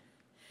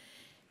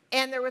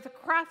 And there was a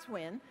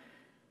crosswind,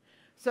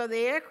 so the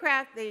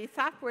aircraft, the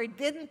software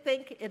didn't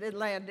think it had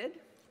landed,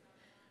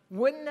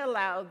 wouldn't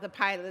allow the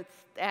pilots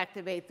to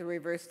activate the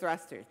reverse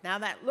thrusters. Now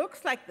that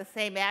looks like the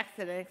same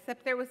accident,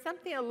 except there was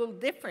something a little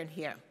different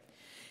here.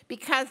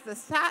 Because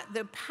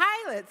the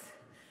pilots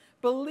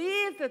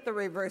believed that the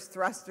reverse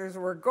thrusters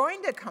were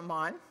going to come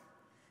on,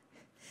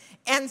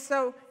 and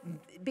so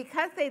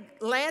because they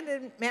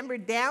landed, remember,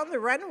 down the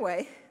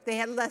runway, they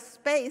had less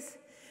space,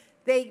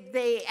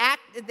 they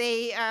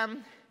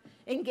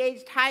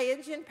engaged high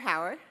engine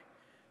power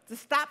to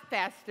stop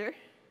faster,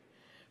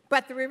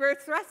 but the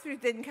reverse thrusters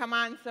didn't come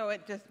on, so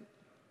it just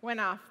went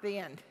off the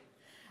end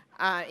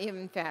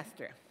even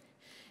faster.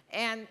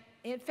 And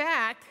in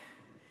fact,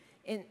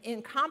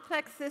 in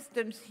complex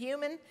systems,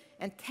 human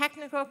and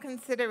technical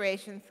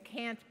considerations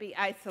can't be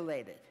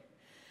isolated.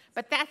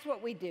 But that's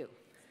what we do.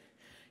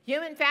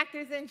 Human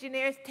factors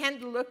engineers tend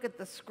to look at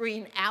the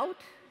screen out.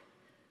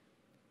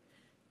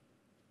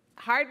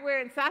 Hardware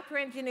and software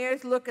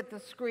engineers look at the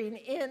screen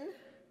in.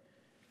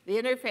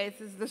 The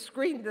interfaces, the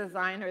screen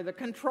design, or the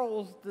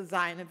controls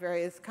design of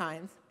various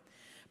kinds.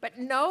 But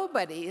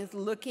nobody is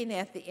looking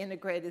at the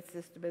integrated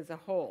system as a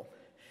whole.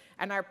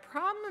 And our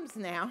problems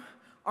now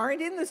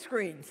aren't in the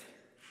screens.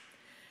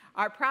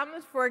 Our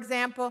problems, for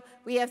example,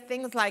 we have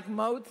things like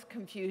modes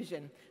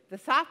confusion. The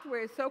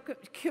software so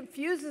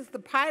confuses the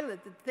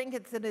pilot to think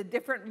it's in a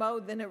different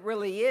mode than it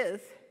really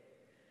is.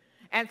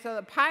 And so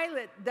the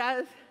pilot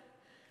does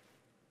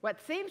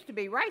what seems to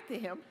be right to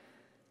him,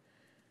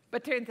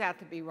 but turns out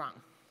to be wrong.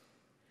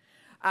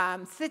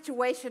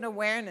 Situation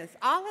awareness,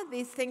 all of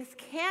these things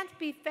can't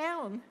be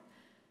found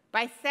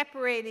by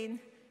separating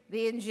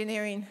the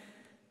engineering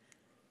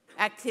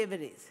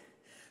activities.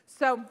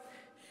 So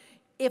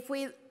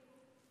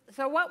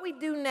what we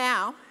do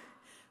now,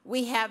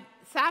 we have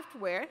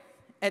software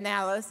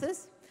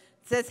analysis.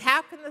 It says,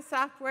 how can the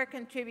software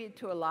contribute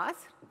to a loss?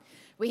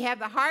 We have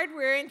the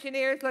hardware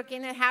engineers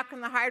looking at how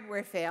can the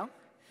hardware fail.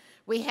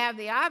 We have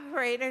the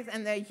operators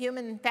and the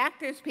human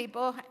factors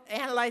people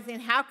analyzing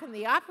how can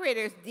the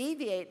operators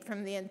deviate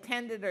from the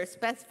intended or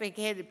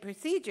specified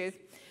procedures.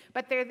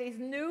 But there are these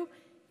new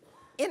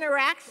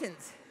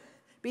interactions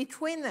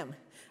between them,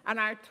 and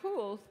our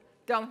tools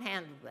don't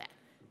handle that.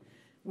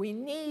 We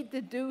need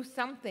to do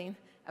something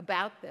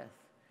about this.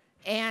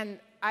 And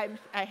I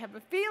have a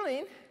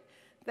feeling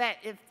that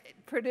if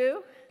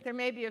Purdue, there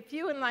may be a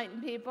few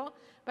enlightened people,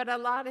 but a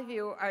lot of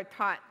you are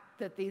taught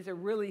that these are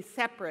really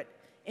separate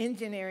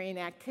engineering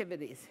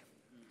activities.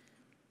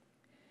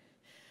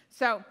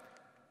 So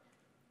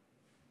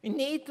we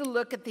need to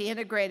look at the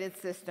integrated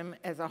system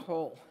as a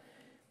whole.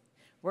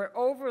 We're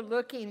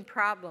overlooking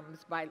problems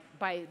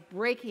by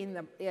breaking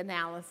the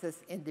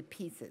analysis into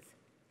pieces.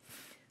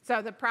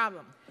 So the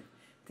problem.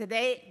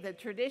 Today, the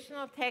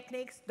traditional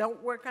techniques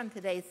don't work on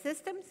today's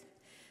systems.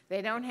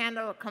 They don't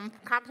handle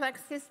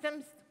complex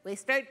systems. They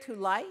start too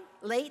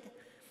late.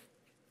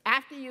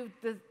 After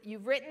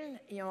you've written,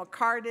 a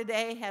car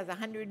today has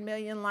 100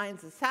 million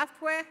lines of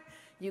software.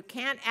 You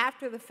can't,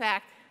 after the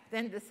fact,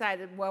 then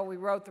decide, well, we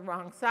wrote the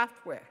wrong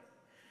software.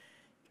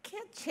 You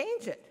can't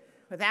change it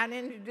without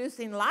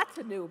introducing lots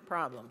of new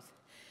problems.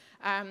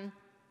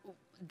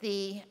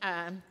 The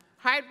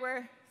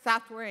hardware,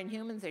 software, and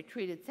humans are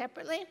treated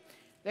separately.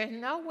 There's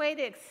no way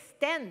to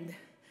extend,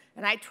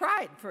 and I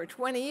tried for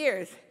 20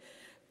 years,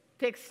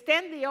 to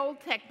extend the old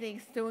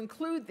techniques to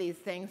include these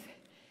things,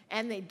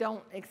 and they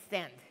don't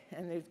extend.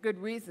 And there's good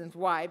reasons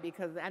why,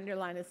 because the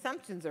underlying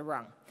assumptions are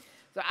wrong.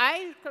 So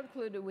I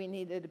concluded we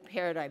needed a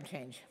paradigm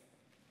change.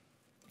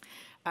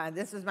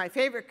 This is my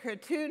favorite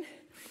cartoon.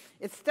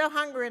 It's still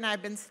hungry, and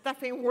I've been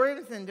stuffing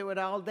worms into it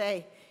all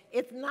day.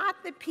 It's not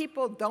that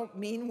people don't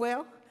mean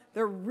well.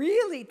 They're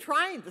really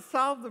trying to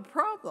solve the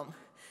problem.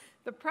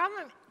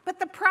 But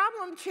the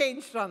problem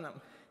changed on them.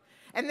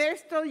 And they're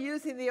still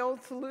using the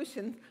old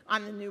solutions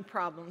on the new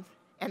problems,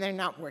 and they're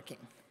not working.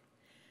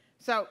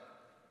 So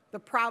the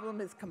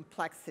problem is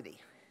complexity.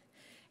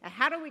 And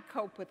how do we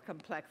cope with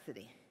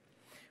complexity?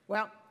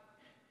 Well,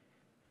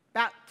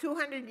 about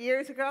 200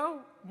 years ago,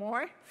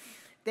 more,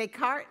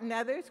 Descartes and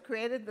others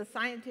created the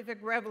scientific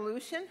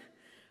revolution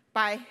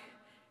by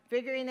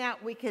figuring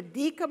out we could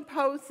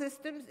decompose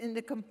systems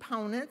into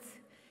components,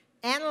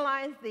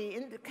 analyze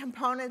the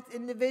components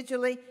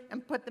individually,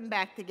 and put them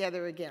back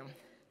together again.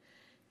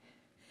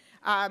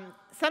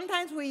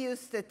 Sometimes we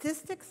use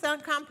statistics on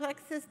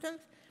complex systems.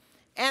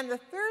 And the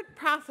third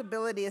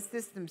possibility is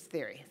systems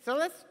theory. So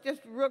let's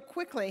just real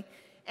quickly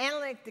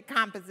analytic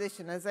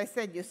decomposition. As I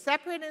said, you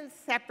separate in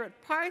separate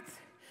parts.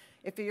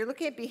 If you're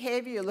looking at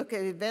behavior, you look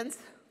at events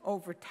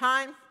over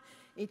time,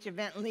 each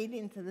event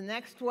leading to the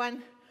next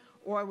one.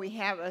 Or we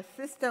have a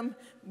system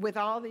with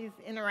all these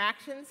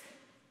interactions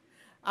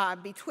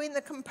between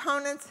the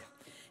components,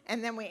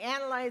 and then we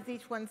analyze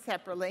each one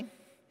separately.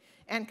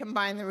 and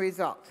combine the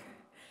results.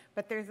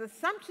 But there's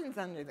assumptions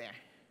under there.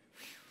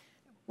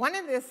 One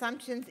of the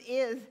assumptions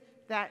is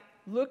that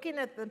looking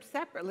at them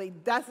separately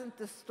doesn't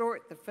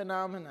distort the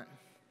phenomenon,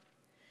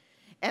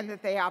 and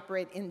that they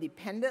operate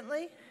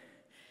independently,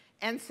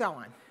 and so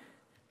on.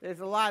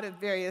 There's a lot of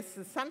various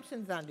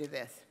assumptions under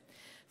this.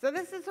 So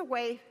this is a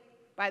way,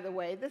 by the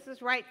way, this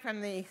is right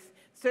from the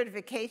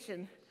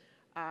certification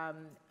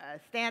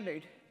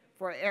standard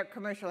for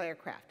commercial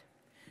aircraft.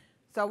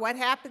 So what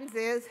happens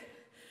is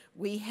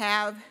we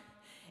have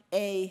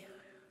a,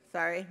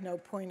 sorry, no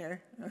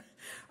pointer,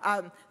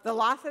 the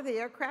loss of the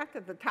aircraft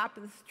at the top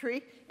of this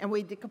tree, and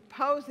we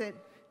decompose it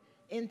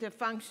into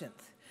functions.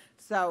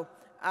 So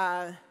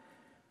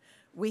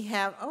we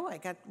have, oh,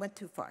 went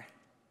too far.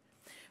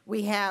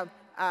 We have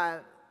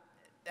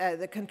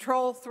the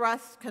control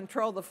thrust,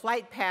 control the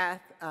flight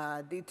path,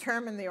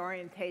 determine the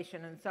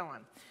orientation, and so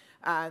on.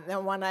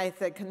 Then when I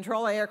said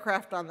control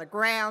aircraft on the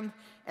ground,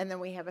 and then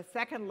we have a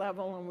second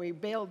level, and we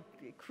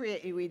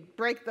we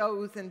break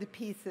those into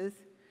pieces,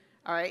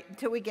 all right,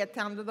 until we get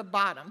down to the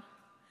bottom.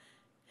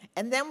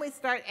 And then we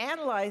start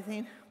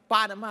analyzing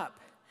bottom up.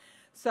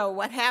 So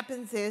what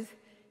happens is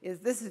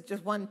this is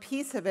just one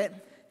piece of it.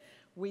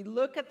 We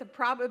look at the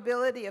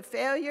probability of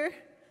failure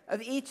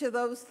of each of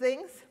those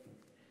things.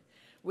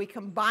 We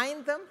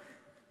combine them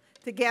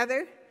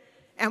together,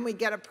 and we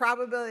get a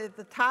probability at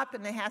the top,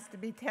 and it has to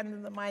be 10 to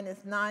the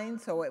minus 9,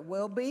 so it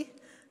will be,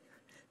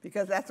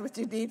 because that's what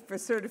you need for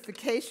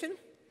certification.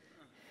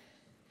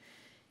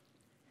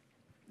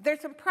 There's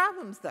some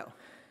problems, though.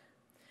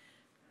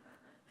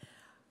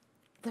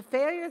 The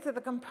failures of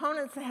the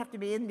components have to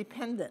be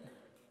independent.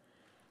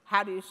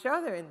 How do you show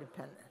they're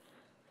independent?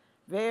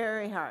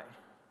 Very hard.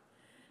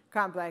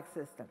 Complex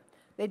system.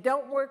 They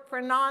don't work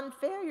for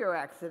non-failure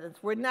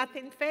accidents where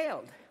nothing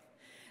failed.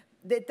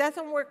 It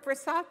doesn't work for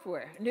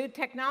software, new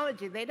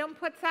technology. They don't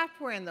put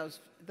software in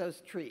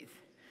those trees.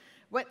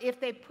 If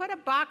they put a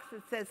box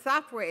that says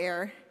software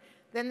error,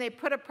 then they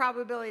put a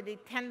probability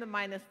 10 to the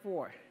minus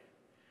 4.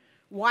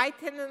 Why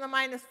 10 to the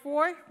minus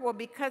 4? Well,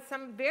 because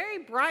some very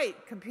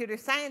bright computer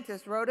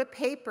scientist wrote a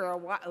paper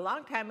a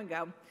long time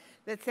ago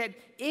that said,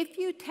 if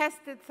you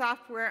tested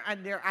software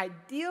under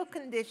ideal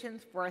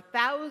conditions for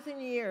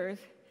 1,000 years,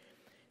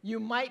 you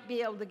might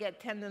be able to get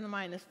 10 to the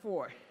minus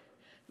 4.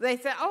 They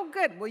said, oh,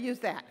 good, we'll use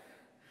that.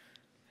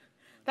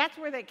 That's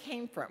where they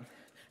came from.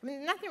 I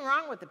mean, nothing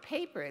wrong with the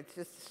paper. It's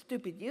just a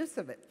stupid use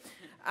of it.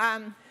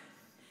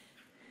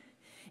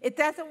 It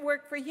doesn't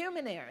work for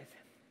human errors.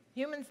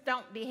 Humans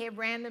don't behave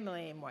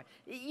randomly anymore.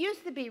 It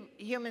used to be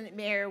human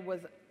error was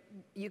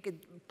you could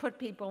put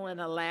people in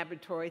a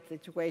laboratory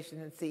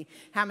situation and see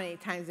how many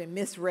times they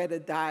misread a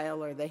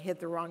dial or they hit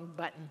the wrong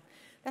button.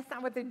 That's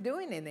not what they're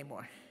doing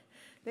anymore.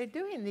 They're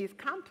doing these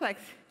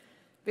complex,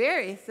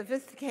 very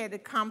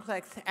sophisticated,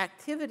 complex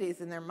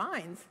activities in their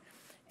minds,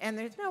 and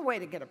there's no way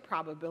to get a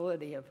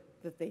probability of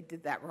that they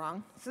did that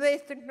wrong, so they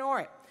just ignore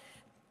it.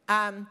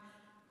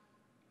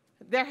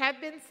 There have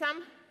been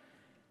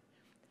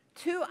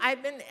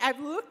I've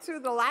looked through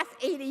the last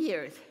 80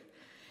 years,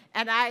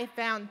 and I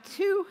found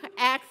 2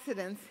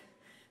 accidents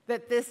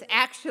that this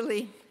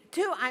actually,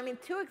 two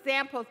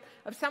examples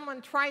of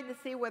someone trying to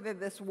see whether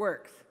this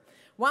works.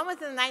 One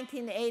was in the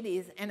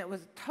 1980s, and it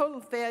was a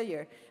total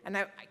failure, and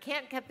I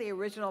can't get the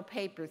original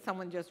paper.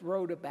 Someone just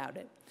wrote about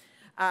it.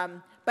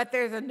 But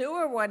there's a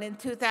newer one in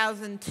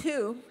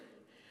 2002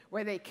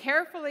 where they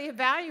carefully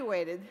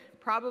evaluated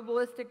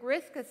probabilistic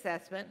risk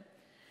assessment,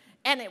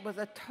 and it was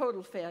a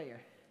total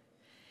failure.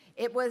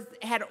 It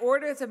had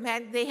orders of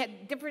magnitude. They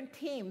had different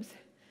teams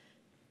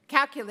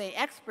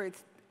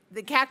experts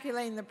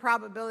calculating the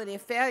probability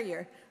of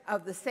failure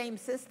of the same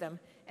system,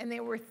 and they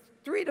were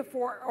 3 to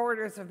 4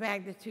 orders of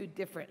magnitude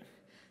different.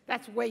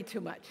 That's way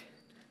too much,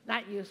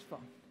 not useful.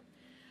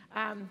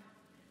 The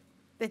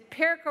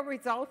empirical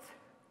results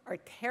are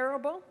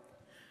terrible.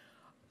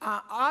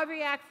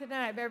 Every accident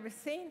I've ever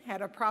seen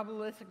had a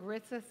probabilistic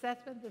risk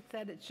assessment that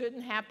said it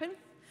shouldn't happen.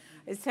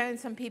 I was telling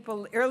some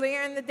people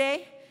earlier in the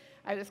day,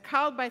 I was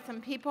called by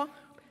some people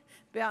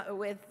in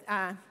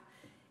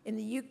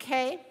the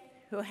UK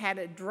who had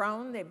a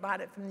drone. They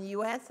bought it from the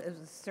US. It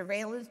was a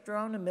surveillance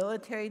drone, a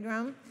military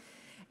drone.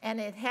 And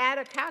it had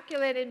a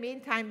calculated mean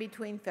time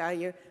between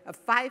failure of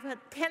 10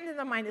 to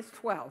the minus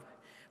 12,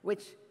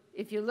 which,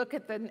 if you look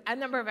at the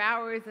number of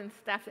hours and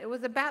stuff, it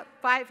was about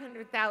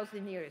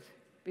 500,000 years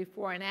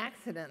before an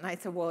accident. And I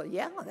said, well,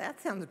 yeah,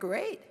 that sounds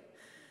great.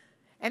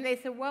 And they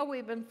said, well,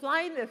 we've been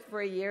flying this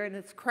for a year, and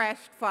it's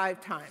crashed 5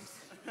 times.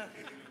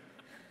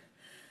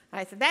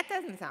 I said, that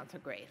doesn't sound so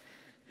great.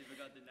 You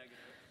forgot the negative.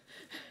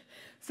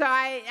 So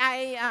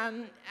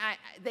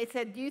they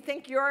said, do you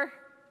think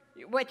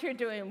what you're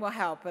doing will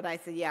help? But I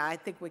said, yeah, I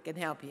think we can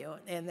help you,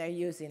 and they're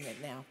using it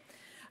now.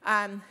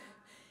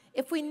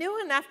 If we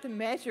knew enough to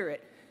measure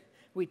it,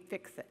 we'd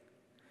fix it.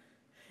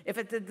 If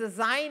it's a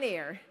design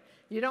error,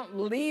 you don't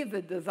leave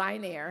the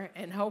design error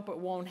and hope it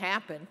won't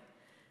happen.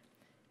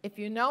 If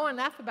you know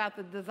enough about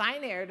the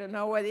design error to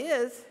know what it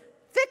is,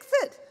 fix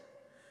it.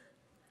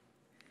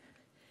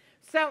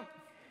 So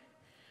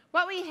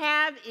what we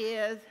have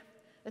is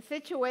a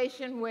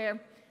situation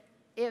where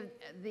if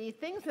the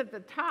things at the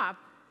top,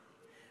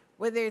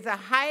 where there's a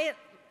high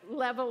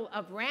level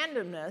of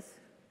randomness,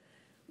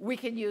 we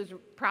can use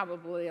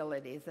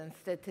probabilities and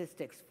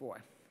statistics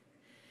for.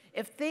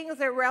 If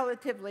things are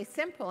relatively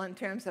simple in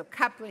terms of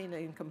coupling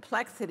and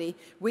complexity,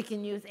 we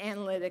can use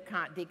analytic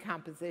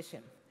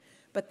decomposition.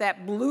 But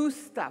that blue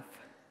stuff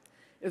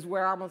is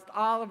where almost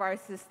all of our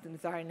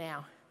systems are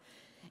now.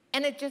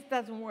 And it just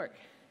doesn't work.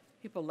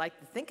 People like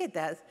to think it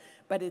does,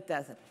 but it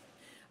doesn't.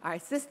 Our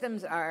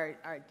systems are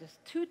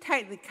just too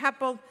tightly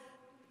coupled,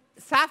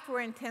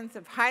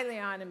 software-intensive, highly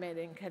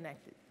automated and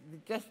connected.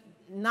 They're just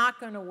not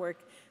going to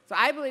work. So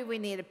I believe we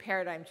need a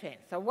paradigm change.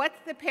 So what's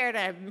the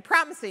paradigm? I've been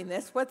promising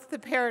this. What's the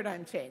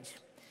paradigm change?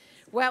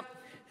 Well,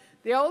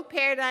 the old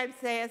paradigm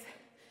says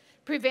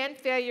prevent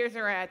failures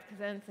or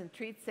accidents and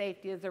treat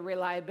safety as a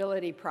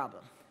reliability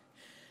problem.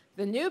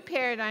 The new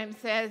paradigm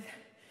says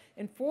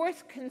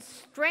enforce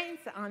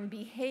constraints on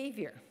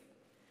behavior.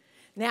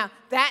 Now,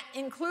 that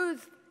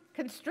includes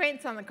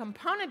constraints on the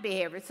component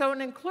behavior. So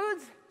it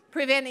includes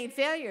preventing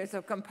failures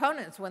of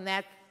components when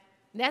that's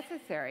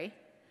necessary.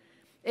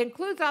 It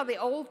includes all the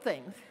old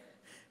things.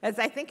 As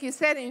I think you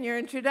said in your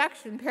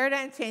introduction,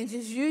 paradigm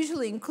changes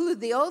usually include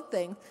the old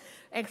things,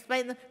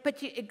 explain them,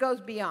 but it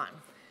goes beyond.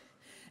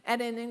 And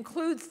it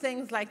includes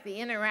things like the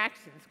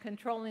interactions,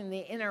 controlling the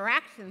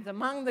interactions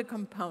among the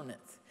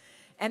components.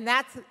 And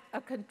that's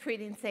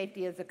treating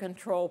safety as a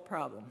control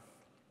problem.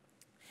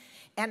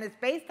 And it's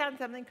based on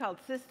something called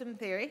system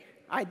theory.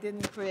 I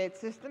didn't create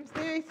systems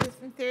theory.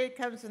 System theory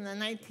comes in the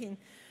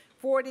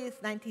 1940s,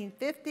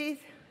 1950s.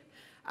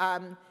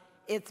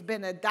 It's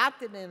been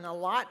adopted in a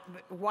lot,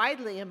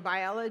 widely in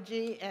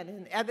biology and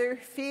in other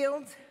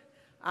fields.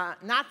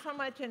 Not so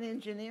much in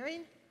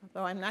engineering,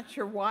 although I'm not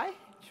sure why. It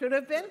should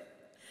have been.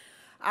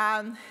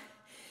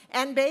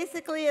 And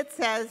basically it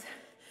says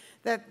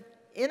that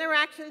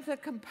interactions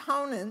of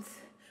components,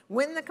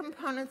 when the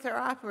components are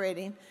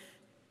operating,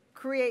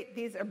 create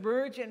these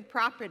emergent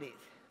properties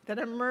that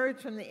emerge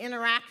from the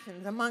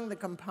interactions among the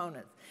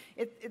components.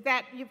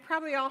 That you've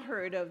probably all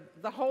heard of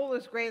the whole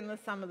is greater than the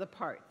sum of the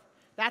parts.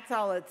 That's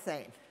all it's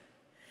saying,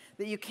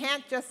 that you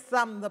can't just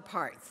sum the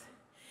parts.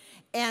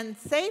 And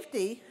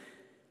safety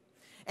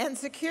and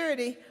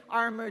security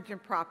are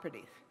emergent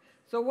properties.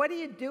 So what do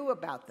you do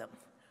about them?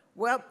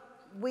 Well,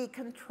 we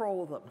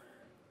control them,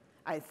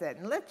 I said.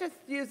 And let's just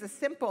use a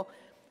simple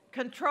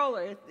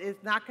controller.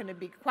 It's not going to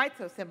be quite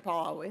so simple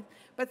always.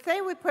 But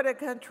say we put a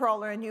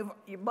controller, and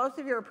most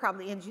of you are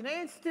probably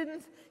engineering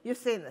students. You've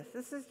seen this.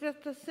 This is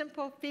just a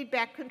simple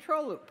feedback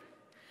control loop.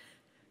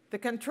 The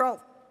controller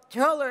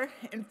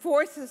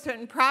enforces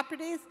certain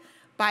properties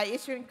by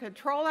issuing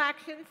control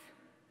actions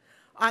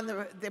on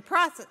the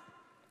process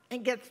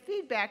and gets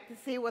feedback to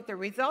see what the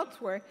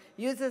results were,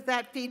 uses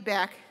that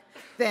feedback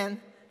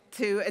then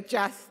to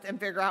adjust and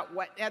figure out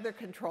what other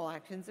control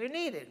actions are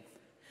needed.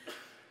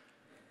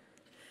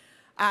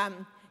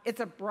 It's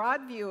a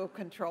broad view of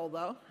control,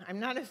 though. I'm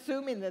not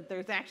assuming that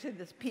there's actually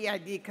this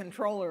PID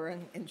controller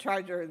in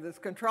charge, or this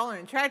controller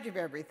in charge of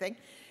everything.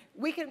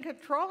 We can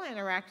control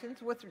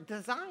interactions with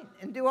design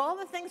and do all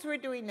the things we're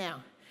doing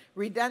now.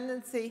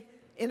 Redundancy,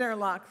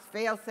 interlocks,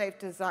 fail-safe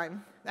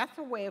design. That's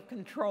a way of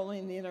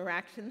controlling the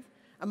interactions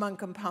among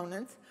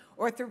components,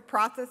 or through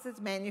processes,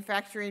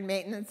 manufacturing,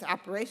 maintenance,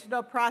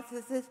 operational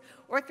processes,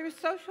 or through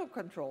social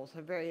controls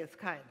of various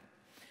kinds.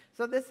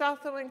 So this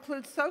also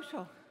includes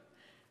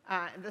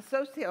the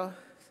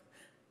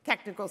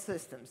socio-technical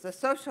systems, the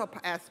social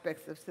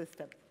aspects of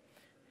systems.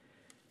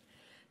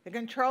 The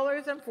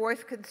controllers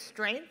enforce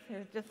constraints.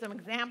 Here's just some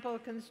example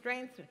of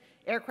constraints.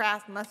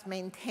 Aircraft must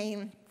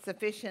maintain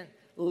sufficient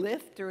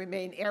lift to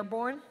remain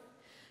airborne.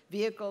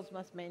 Vehicles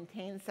must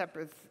maintain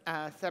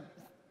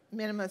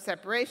minimum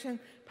separation.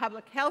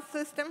 Public health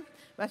system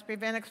must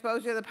prevent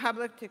exposure of the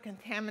public to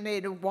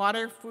contaminated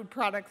water, food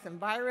products, and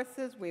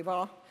viruses. We've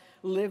all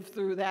lived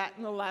through that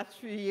in the last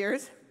few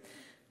years.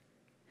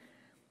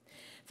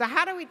 So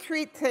how do we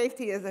treat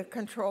safety as a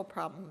control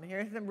problem?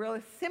 Here's a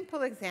really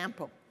simple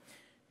example.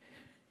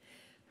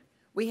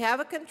 We have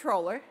a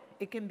controller.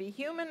 It can be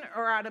human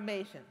or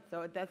automation,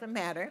 so it doesn't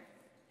matter.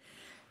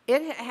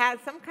 It has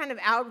some kind of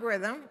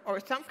algorithm or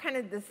some kind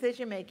of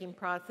decision-making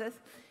process.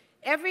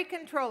 Every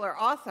controller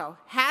also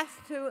has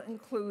to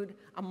include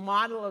a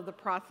model of the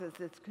process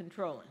it's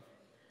controlling.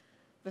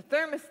 The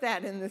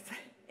thermostat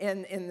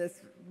in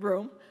this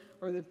room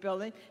or this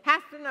building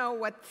has to know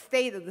what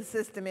state of the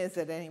system is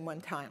at any one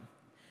time.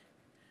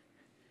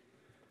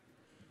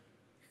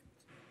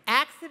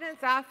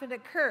 Accidents often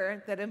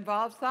occur that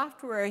involve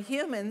software or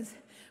humans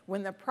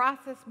when the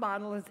process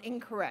model is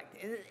incorrect.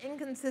 It is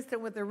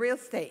inconsistent with the real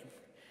state.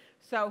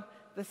 So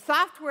the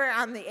software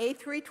on the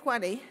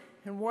A320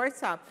 in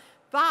Warsaw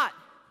thought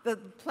the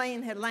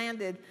plane had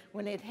landed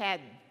when it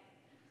hadn't.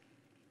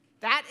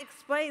 That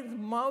explains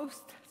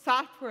most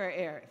software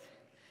errors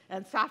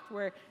and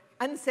software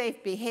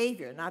unsafe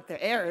behavior, not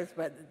their errors,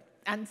 but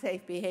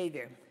unsafe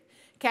behavior.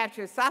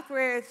 Captures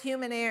software errors,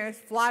 human errors,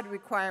 flawed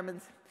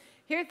requirements.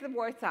 here's the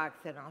Warsaw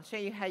and I'll show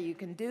you how you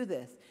can do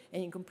this.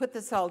 And you can put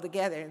this all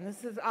together. And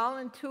this is all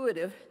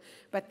intuitive,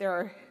 but there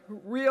are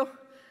real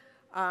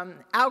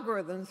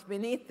algorithms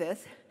beneath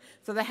this.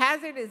 So the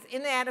hazard is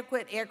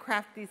inadequate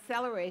aircraft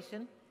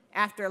deceleration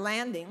after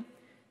landing.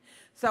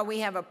 So we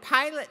have a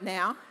pilot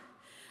now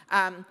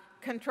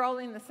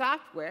controlling the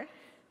software,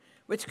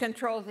 which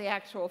controls the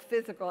actual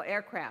physical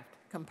aircraft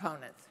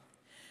components.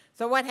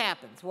 So what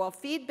happens? Well,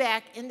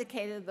 feedback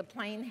indicated the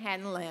plane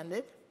hadn't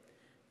landed.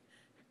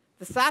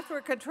 The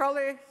software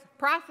controller's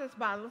process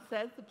model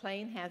says the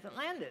plane hasn't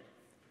landed.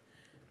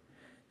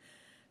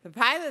 The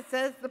pilot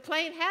says the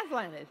plane has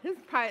landed. His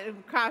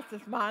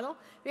process model,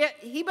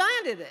 he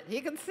landed it.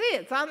 He can see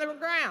it. It's on the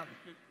ground.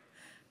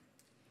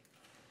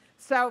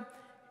 So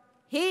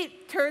he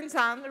turns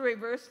on the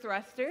reverse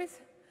thrusters.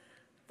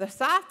 The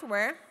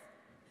software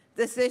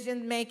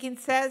decision-making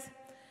says,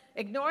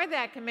 ignore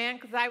that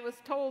command because I was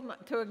told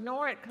to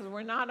ignore it because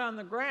we're not on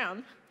the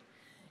ground.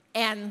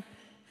 And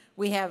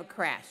we have a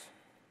crash.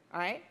 All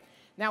right?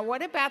 Now,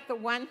 what about the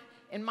one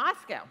in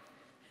Moscow,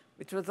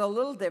 which was a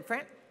little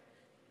different?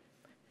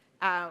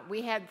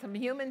 We had some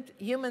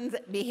humans'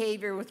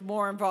 behavior was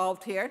more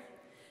involved here.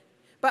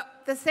 But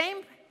the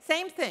same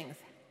things.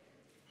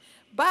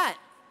 But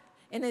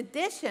in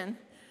addition,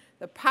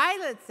 the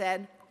pilot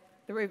said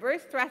the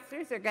reverse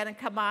thrusters are going to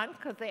come on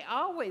because they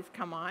always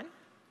come on.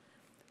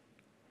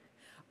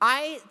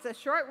 It's a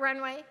short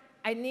runway.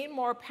 I need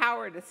more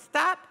power to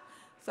stop.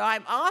 So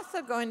I'm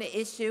also going to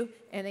issue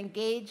and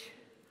engage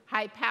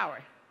high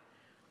power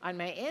on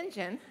my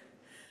engine.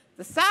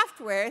 The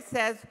software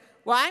says,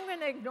 well, I'm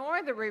going to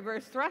ignore the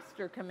reverse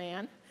thruster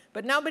command,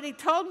 but nobody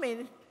told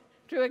me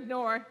to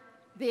ignore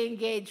the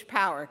engage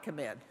power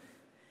command.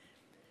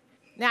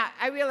 Now,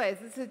 I realize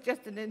this is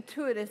just an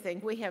intuitive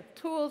thing. We have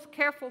tools,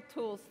 careful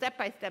tools,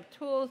 step-by-step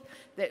tools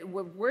that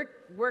would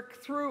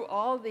work through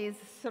all these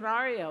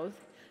scenarios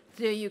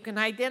so you can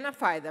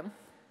identify them.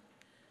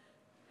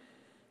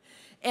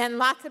 And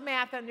lots of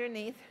math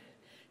underneath,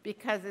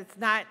 because it's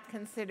not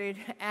considered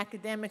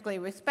academically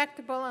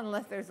respectable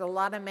unless there's a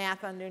lot of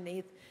math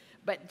underneath.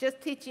 But just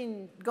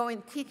teaching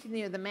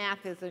you the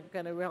math isn't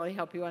going to really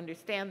help you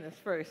understand this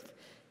first.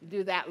 You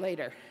do that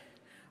later.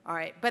 All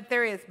right, but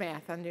there is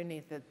math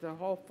underneath it, the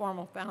whole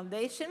formal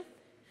foundation.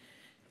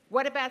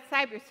 What about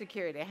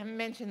cybersecurity? I haven't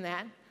mentioned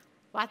that.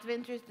 Lots of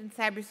interest in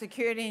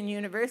cybersecurity in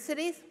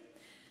universities.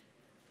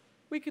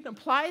 We can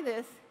apply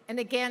this, and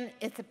again,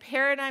 it's a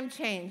paradigm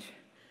change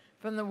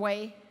from the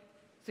way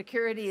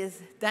security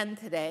is done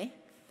today.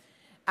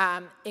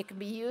 It can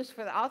be used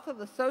for also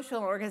the social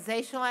and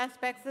organizational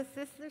aspects of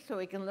systems, so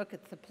we can look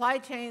at supply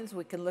chains,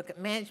 we can look at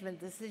management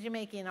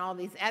decision-making, and all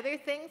these other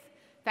things,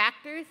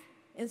 factors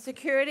in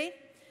security.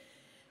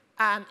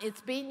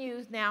 It's being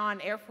used now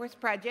on Air Force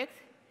projects.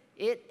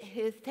 It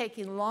is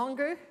taking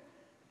longer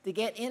to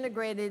get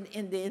integrated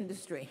into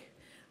industry.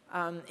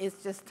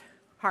 It's just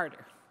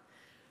harder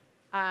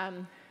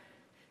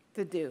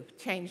to do,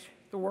 change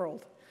the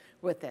world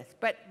with this.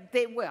 But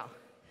they will,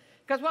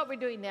 because what we're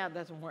doing now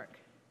doesn't work.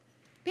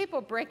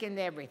 People break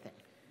into everything.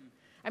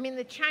 I mean,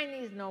 the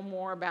Chinese know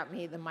more about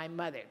me than my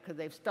mother, because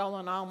they've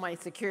stolen all my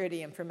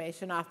security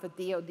information off of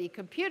DoD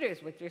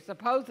computers, which are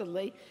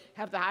supposedly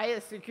have the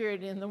highest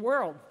security in the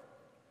world.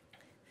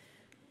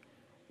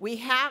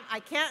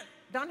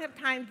 Don't have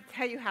time to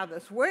tell you how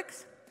this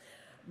works,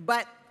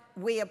 but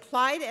we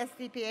applied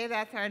SDPA,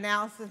 that's our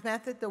analysis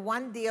method, to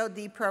one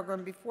DoD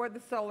program before the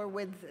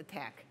SolarWinds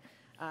attack.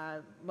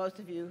 Most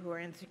of you who are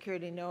in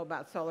security know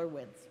about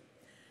SolarWinds.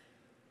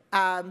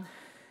 One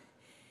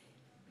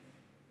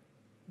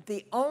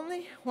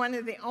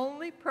of the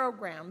only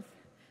programs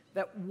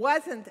that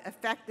wasn't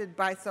affected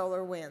by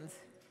SolarWinds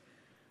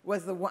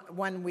was the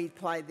one we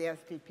applied the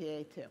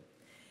SDPA to.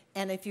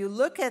 And if you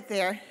look at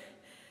there,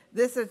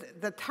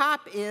 the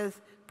top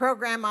is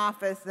program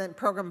office, then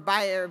program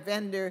buyer,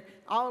 vendor,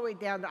 all the way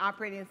down to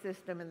operating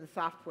system and the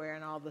software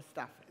and all the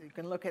stuff. You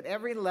can look at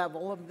every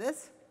level of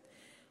this.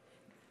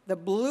 The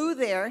blue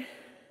there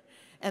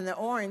and the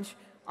orange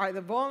are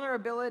the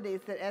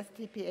vulnerabilities that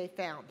SDPA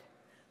found.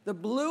 The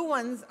blue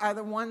ones are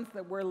the ones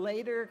that were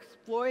later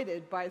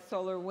exploited by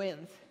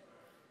SolarWinds.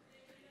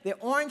 The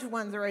orange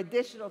ones are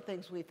additional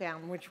things we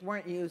found which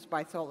weren't used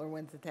by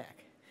SolarWinds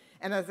attack.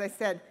 And as I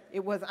said,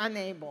 it was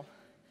unable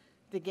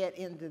to get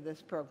into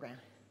this program.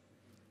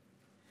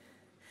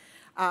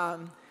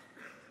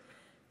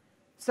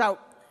 So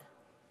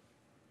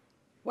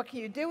what can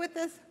you do with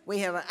this? We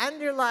have an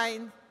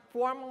underlying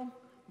formal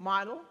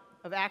model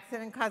of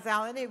accident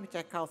causality, which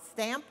I call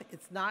STAMP.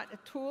 It's not a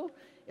tool.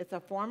 It's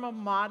a formal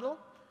model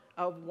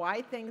of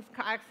why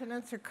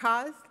accidents are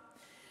caused.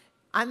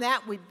 On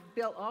that, we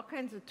built all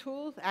kinds of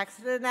tools,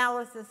 accident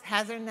analysis,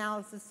 hazard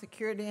analysis,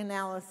 security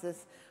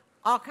analysis,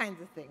 all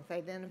kinds of things,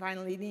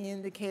 identifying leading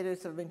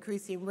indicators of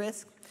increasing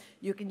risk.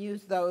 You can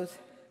use those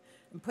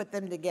and put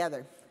them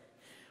together.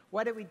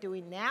 What are we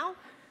doing now?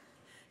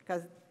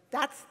 Because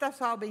that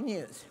stuff's all being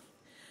used.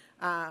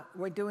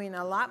 We're doing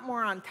a lot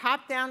more on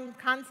top-down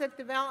concept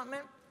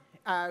development,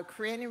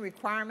 creating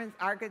requirements,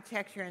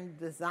 architecture, and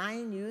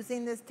design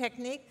using this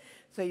technique.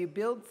 So you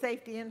build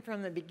safety in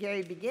from the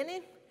very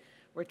beginning.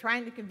 We're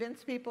trying to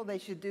convince people they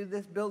should do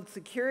this, build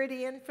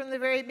security in from the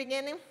very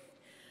beginning.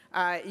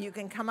 You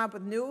can come up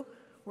with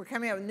we're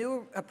coming up with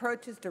new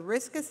approaches to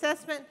risk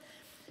assessment,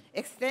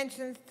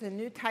 extensions to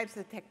new types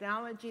of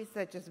technologies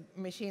such as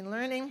machine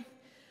learning,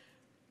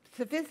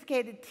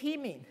 sophisticated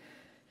teaming.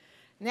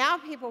 Now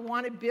people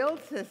want to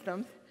build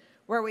systems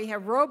where we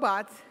have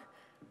robots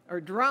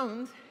or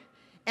drones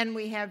and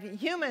we have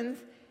humans,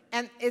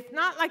 and it's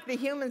not like the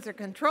humans are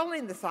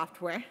controlling the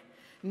software.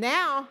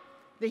 Now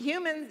the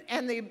humans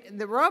and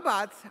the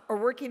robots are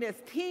working as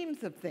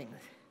teams of things,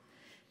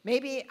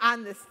 maybe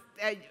on this,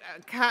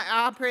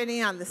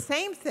 operating on the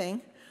same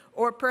thing,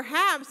 or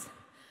perhaps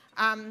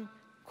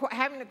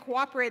having to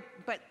cooperate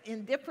but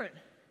in different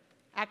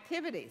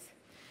activities.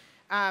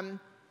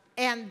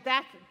 And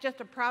that's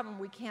just a problem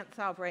we can't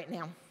solve right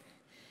now,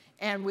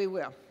 and we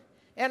will.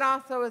 It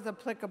also is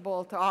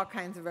applicable to all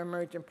kinds of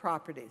emergent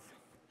properties.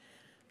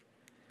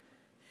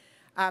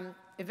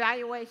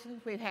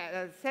 Evaluations, as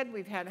I said,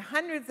 we've had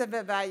hundreds of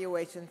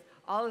evaluations.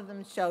 All of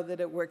them show that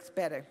it works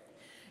better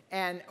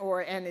and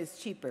is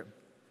cheaper.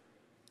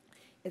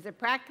 Is it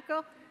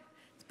practical?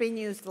 It's being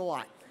used a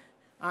lot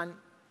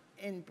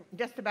in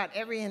just about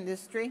every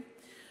industry.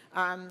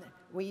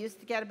 We used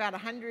to get about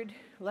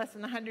less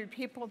than 100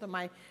 people to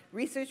my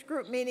research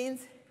group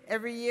meetings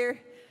every year.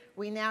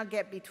 We now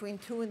get between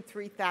 2,000 and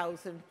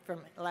 3,000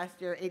 from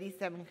last year,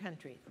 87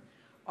 countries.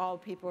 All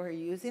people are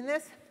using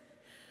this.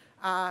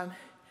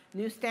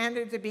 New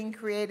standards are being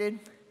created.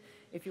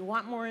 If you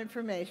want more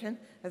information,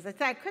 as I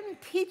said, I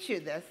couldn't teach you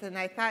this, and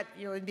I thought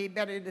it would be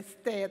better to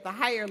stay at the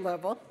higher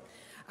level.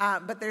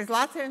 But there's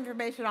lots of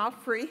information, all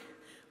free.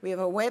 We have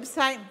a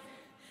website,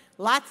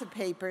 lots of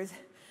papers.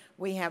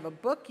 We have a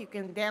book. You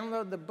can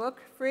download the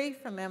book free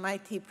from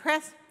MIT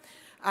Press.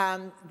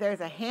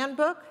 There's a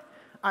handbook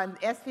on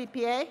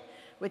SCPA,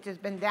 which has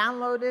been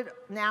downloaded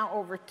now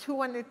over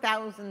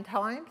 200,000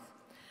 times.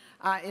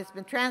 It's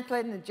been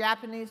translated into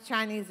Japanese,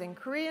 Chinese, and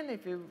Korean.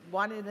 If you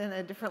want it in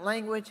a different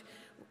language,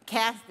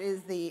 CAST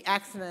is the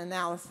accident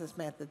analysis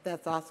method.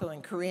 That's also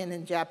in Korean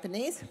and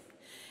Japanese.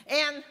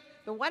 And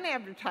the one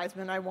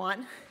advertisement I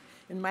want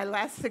in my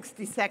last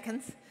 60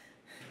 seconds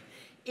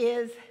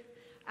is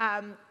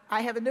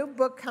I have a new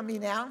book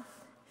coming out.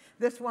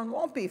 This one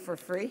won't be for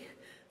free.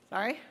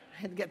 Sorry, I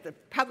had to get the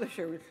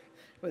publisher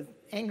was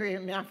angry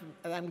enough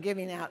that I'm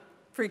giving out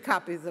free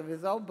copies of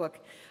his old book.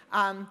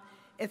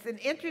 It's an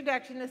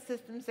introduction to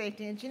system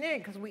safety engineering,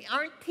 because we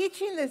aren't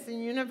teaching this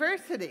in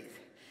universities.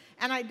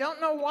 And I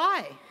don't know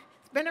why.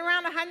 It's been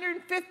around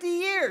 150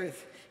 years.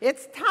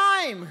 It's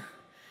time.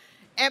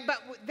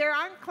 But there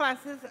aren't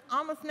classes,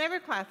 almost never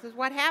classes.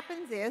 What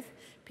happens is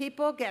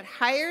people get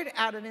hired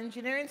out of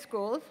engineering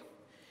schools,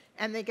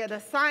 and they get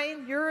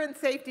assigned, you're in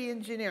safety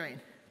engineering.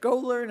 Go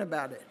learn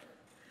about it.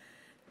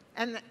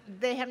 And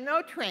they have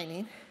no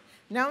training,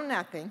 no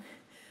nothing.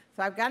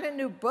 So I've got a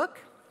new book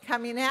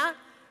coming out.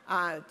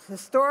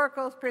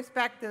 Historical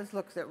perspectives,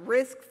 looks at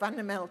risk,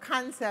 fundamental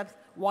concepts,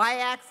 why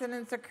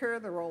accidents occur,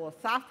 the role of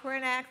software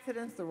in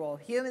accidents, the role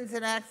of humans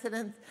in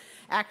accidents,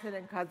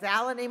 accident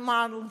causality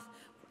models,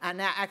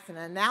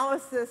 accident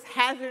analysis,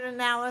 hazard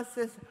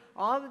analysis,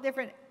 all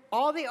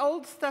the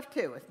old stuff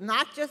too. It's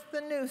not just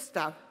the new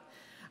stuff.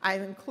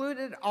 I've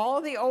included all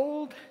the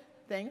old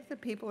things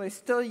that people are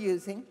still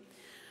using.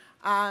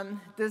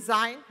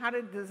 Design, how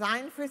to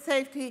design for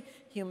safety,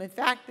 human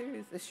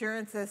factors,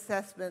 assurance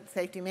assessment,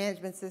 safety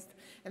management system.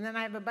 And then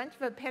I have a bunch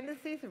of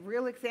appendices of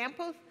real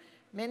examples.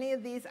 Many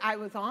of these, I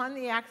was on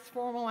the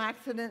formal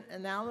accident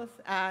analysis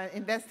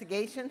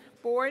investigation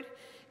board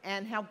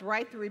and helped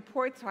write the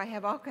report, so I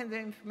have all kinds of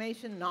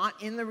information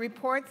not in the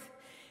reports.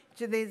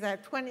 Each of these are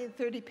 20 to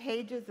 30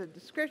 pages of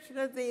description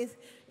of these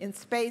in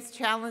space,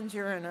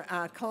 Challenger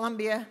and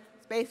Columbia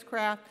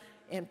spacecraft,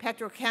 in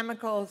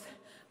petrochemicals,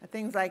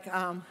 things like,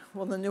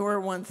 well, the newer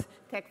ones,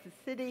 Texas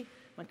City,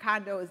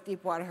 Macondo is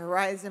Deepwater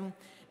Horizon,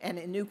 and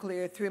in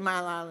nuclear, 3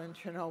 Mile Island,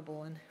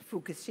 Chernobyl, and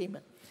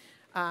Fukushima.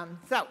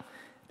 So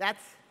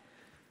that's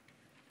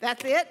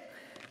it.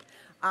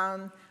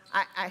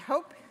 I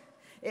hope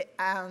that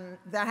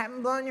I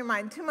haven't blown your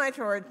mind too much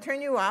or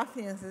turn you off.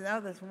 You know, say,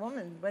 oh, this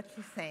woman, what's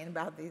she saying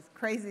about these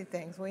crazy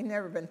things? We've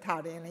never been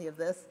taught any of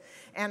this.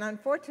 And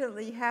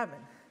unfortunately, you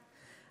haven't.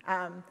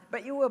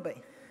 But you will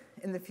be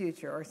in the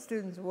future, or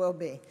students will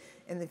be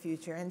in the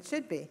future, and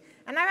should be.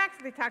 And I've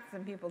actually talked to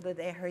some people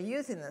today who are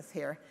using this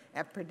here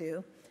at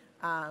Purdue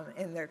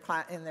in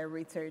their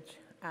research.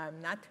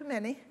 Not too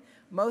many.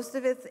 Most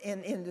of it's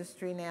in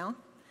industry now,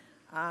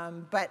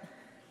 but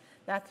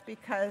that's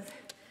because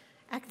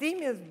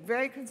academia is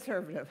very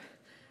conservative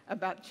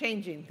about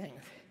changing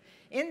things.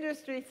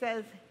 Industry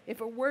says,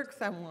 if it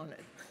works, I want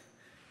it.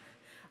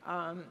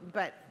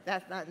 But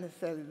that's not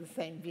necessarily the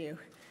same view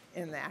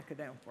in the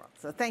academic world.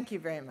 So thank you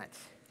very much.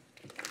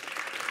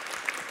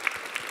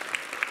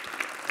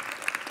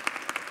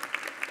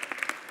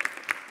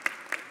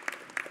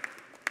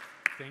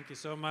 Thank you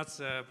so much,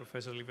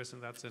 Professor Leveson.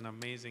 That's an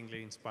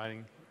amazingly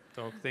inspiring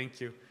talk.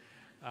 Thank you.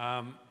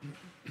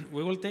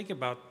 We will take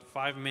about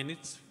 5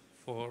 minutes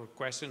for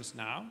questions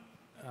now,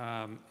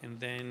 and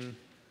then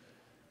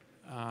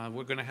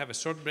we're going to have a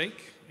short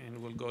break,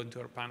 and we'll go into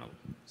our panel.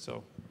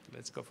 So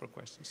let's go for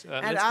questions.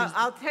 And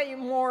I'll tell you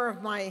more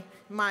of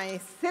my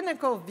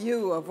cynical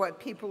view of what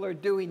people are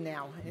doing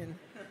now in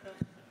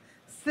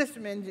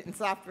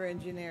software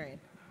engineering.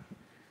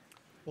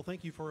 Well,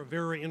 thank you for a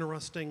very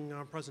interesting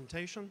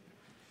presentation.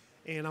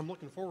 And I'm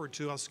looking forward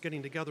to us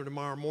getting together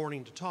tomorrow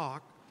morning to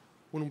talk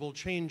when we'll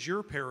change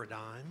your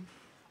paradigm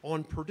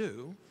on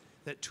Purdue,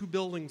 that 2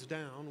 buildings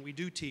down, we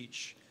do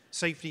teach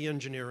safety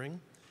engineering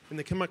in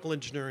the chemical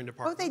engineering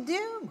department. Oh, they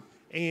do?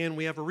 And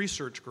we have a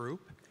research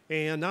group.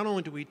 And not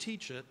only do we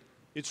teach it,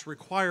 it's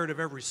required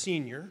of every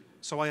senior.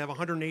 So I have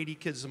 180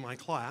 kids in my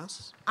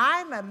class.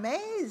 I'm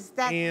amazed.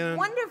 That's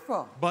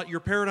wonderful. But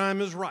your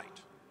paradigm is right.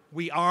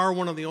 We are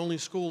one of the only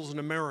schools in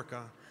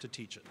America to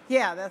teach it.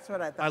 Yeah, that's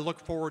what I thought. I look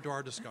forward to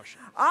our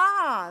discussion.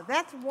 Ah,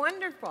 that's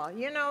wonderful.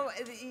 You know,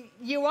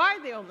 you are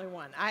the only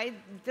one. I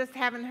just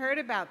haven't heard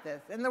about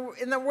this in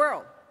the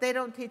world. They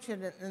don't teach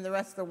it in the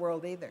rest of the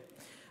world either.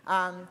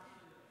 But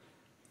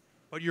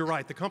you're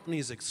right. The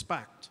companies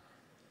expect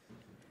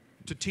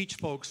to teach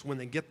folks when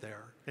they get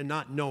there and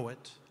not know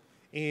it.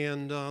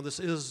 And this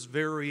is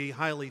very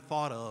highly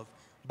thought of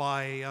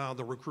by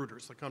the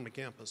recruiters that come to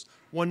campus.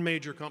 One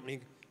major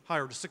company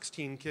hired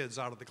 16 kids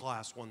out of the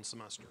class one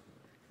semester.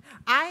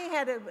 I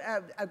had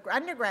an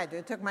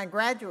undergraduate took my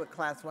graduate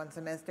class one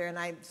semester, and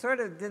I sort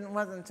of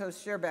wasn't so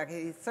sure about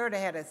it. He sort of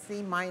had a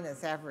C-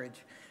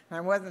 average, and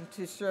I wasn't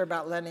too sure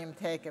about letting him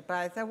take it. But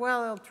I said,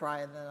 well, he'll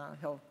try, and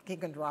then he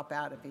can drop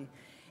out if he.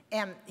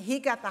 And he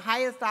got the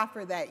highest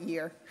offer that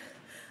year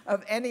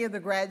of any of the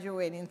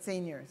graduating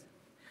seniors,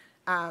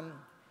 and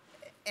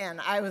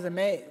I was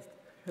amazed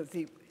because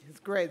his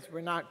grades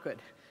were not good,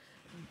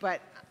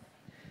 but.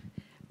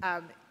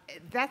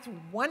 That's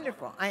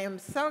wonderful. I am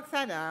so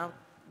excited.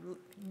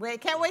 I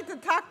can't wait to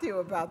talk to you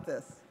about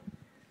this.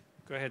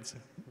 Go ahead, sir.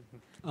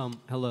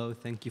 Hello,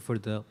 thank you for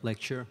the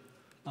lecture.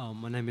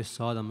 My name is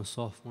Saad. I'm a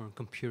sophomore in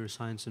computer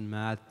science and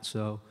math.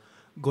 So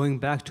going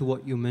back to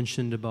what you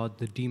mentioned about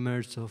the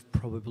demerits of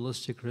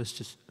probabilistic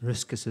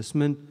risk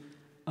assessment,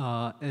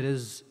 it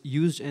is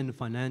used in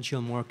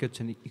financial markets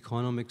and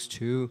economics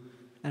too.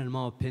 And in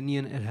my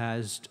opinion, it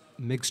has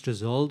mixed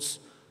results.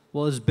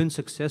 While it's been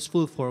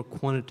successful for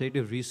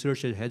quantitative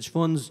research at hedge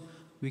funds,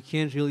 we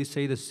can't really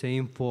say the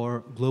same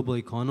for global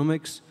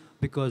economics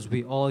because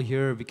we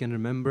can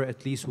remember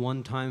at least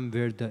one time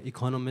where the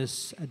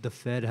economists at the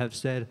Fed have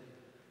said,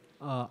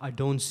 I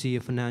don't see a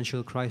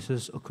financial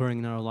crisis occurring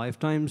in our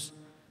lifetimes.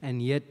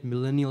 And yet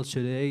millennials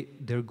today,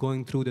 they're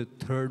going through the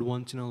 3rd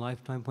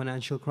once-in-a-lifetime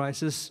financial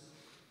crisis.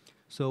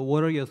 So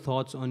what are your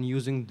thoughts on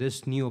using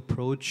this new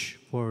approach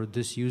for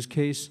this use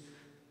case?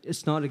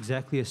 It's not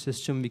exactly a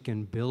system we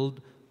can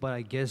build, but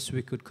I guess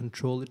we could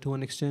control it to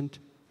an extent.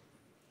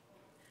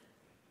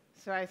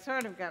 So I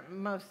sort of got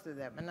most of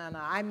that, but no,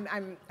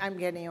 I'm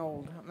getting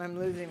old. I'm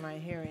losing my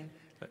hearing.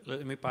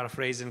 Let me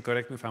paraphrase and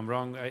correct me if I'm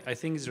wrong. I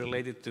think it's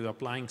related to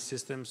applying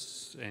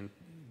systems and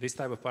this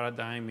type of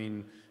paradigm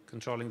in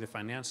controlling the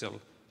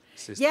financial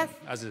system. Yes,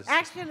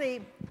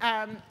 actually,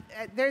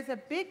 there's a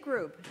big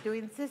group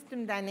doing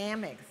system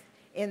dynamics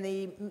in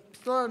the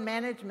Sloan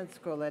Management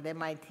School at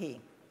MIT.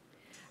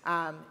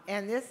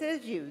 And this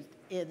is used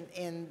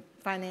in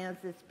finance,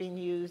 it's being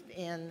used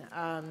in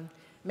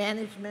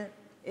management,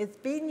 it's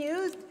being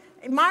used.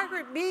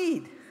 Margaret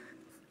Mead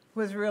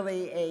was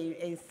really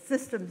a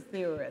systems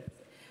theorist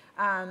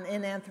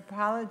in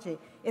anthropology.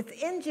 It's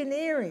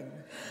engineering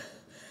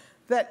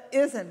that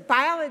isn't.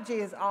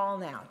 Biology is all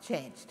now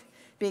changed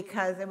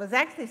because it was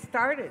actually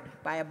started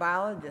by a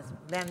biologist,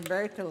 Van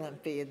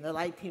Bertalanffy, in the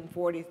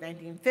 1940s,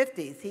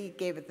 1950s. He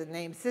gave it the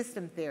name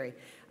system theory.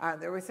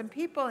 There were some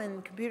people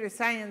in computer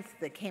science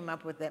that came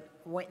up with it.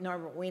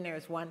 Norbert Wiener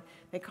is one.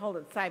 They called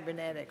it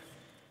cybernetics,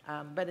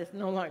 but it's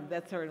no longer,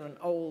 that's sort of an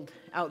old,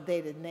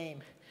 outdated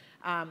name.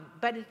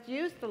 But it's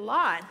used a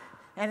lot,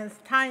 and it's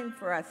time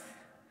for us,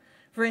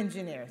 for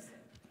engineers,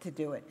 to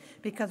do it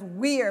because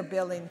we are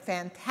building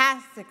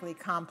fantastically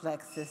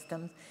complex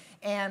systems,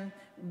 and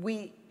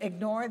we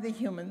ignore the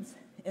humans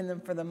in them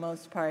for the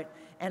most part,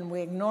 and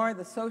we ignore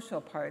the social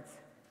parts.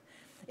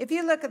 If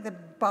you look at the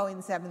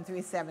Boeing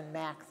 737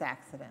 MAX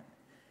accident,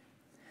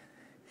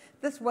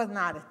 this was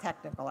not a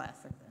technical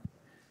accident.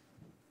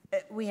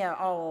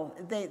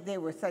 They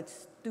were such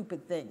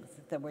stupid things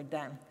that were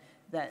done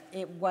that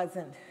it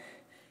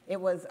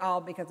was all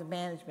because of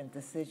management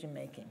decision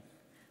making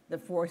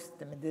that forced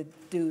them to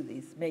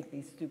make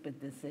these stupid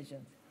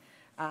decisions.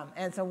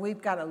 And so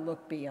we've got to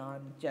look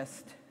beyond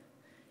just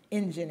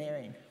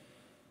engineering,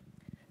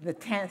 the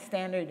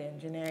standard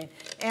engineering.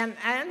 And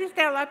I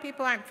understand a lot of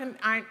people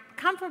aren't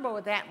comfortable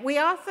with that. We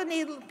also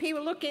need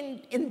people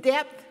looking in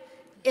depth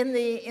in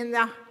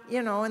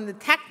the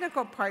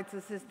technical parts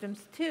of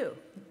systems too.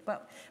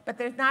 But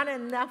there's not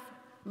enough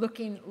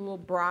looking a little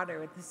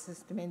broader at the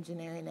system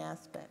engineering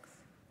aspects.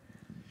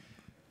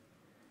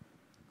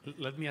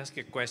 Let me ask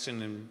you a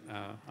question, and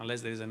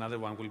unless there is another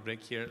one, we'll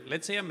break here.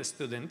 Let's say I'm a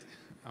student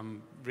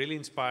I'm really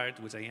inspired,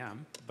 which I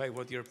am, by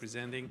what you're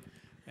presenting,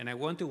 and I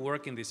want to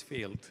work in this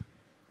field.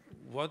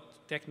 What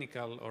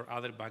technical or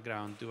other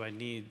background do I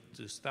need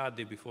to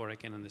study before I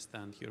can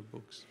understand your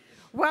books?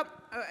 Well,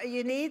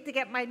 you need to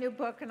get my new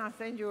book, and I'll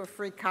send you a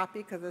free copy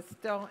because it's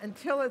still,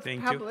 until it's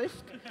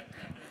published.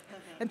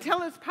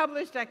 Until it's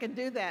published, I can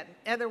do that.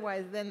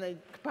 Otherwise, then the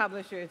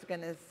publisher is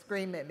going to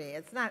scream at me.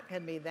 It's not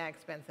going to be that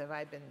expensive.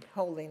 I've been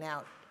holding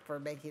out for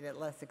making it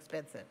less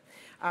expensive.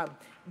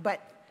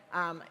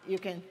 You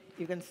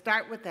can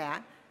start with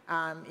that.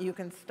 You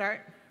can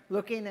start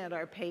looking at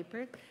our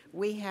papers.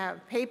 We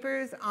have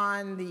papers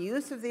on the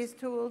use of these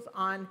tools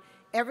on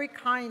every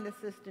kind of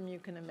system you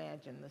can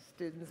imagine. The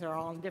students are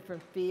all in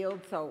different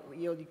fields, so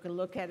you can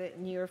look at it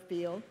in your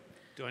field.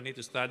 Do I need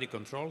to study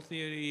control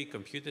theory,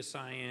 computer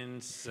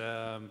science,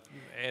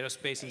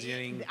 aerospace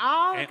engineering?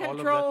 All the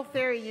control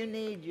theory you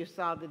need, you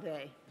saw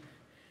today.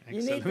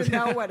 Excellent. You need to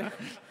know what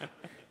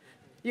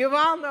you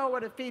all know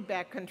what a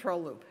feedback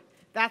control loop.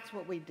 That's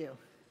what we do.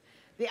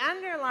 The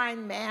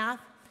underlying math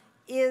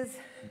is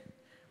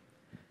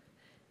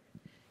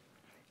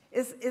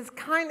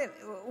kind of,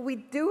 we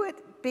do it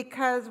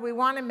because we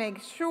want to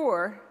make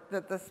sure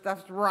that the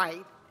stuff's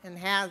right and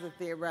has a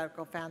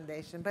theoretical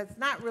foundation, but it's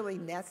not really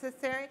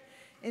necessary.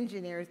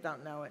 Engineers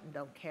don't know it and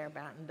don't care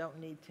about it and don't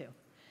need to.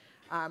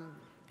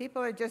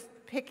 People are just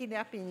picking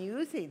up and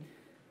using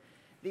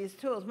these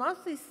tools,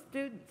 mostly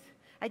students.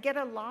 I get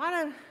a lot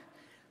of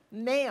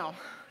mail,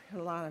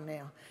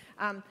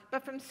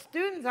 but from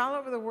students all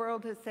over the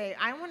world who say,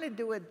 I want to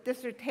do a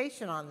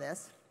dissertation on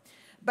this,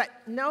 but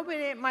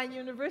nobody at my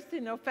university,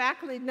 no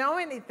faculty know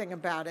anything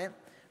about it.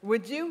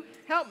 Would you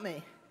help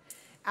me?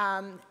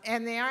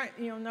 And they aren't,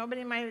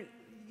 nobody in my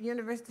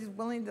university is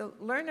willing to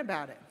learn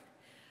about it.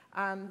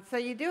 So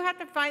you do have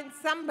to find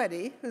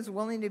somebody who's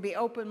willing to be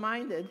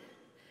open-minded,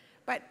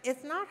 but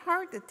it's not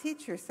hard to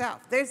teach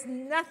yourself. There's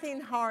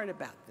nothing hard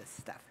about this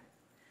stuff.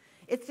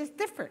 It's just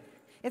different.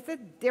 It's a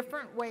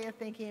different way of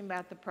thinking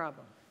about the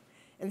problem.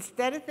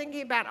 Instead of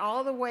thinking about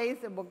all the ways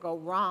that will go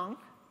wrong,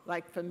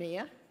 like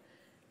FMEA,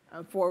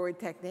 forward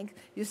techniques,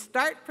 you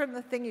start from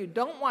the thing you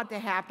don't want to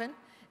happen,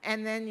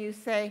 and then you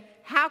say,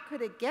 how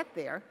could it get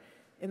there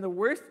in the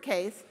worst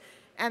case,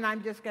 and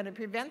I'm just going to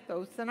prevent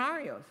those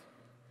scenarios.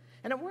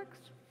 And it works.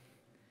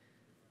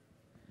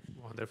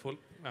 Wonderful.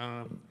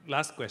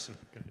 Last question.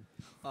 Go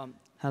ahead.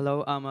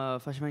 Hello, I'm a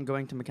freshman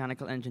going to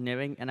mechanical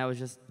engineering, and I was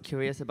just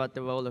curious about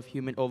the role of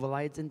human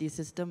overrides in these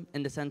systems,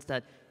 in the sense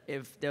that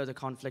if there's a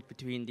conflict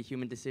between the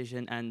human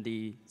decision and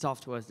the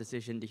software's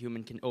decision, the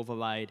human can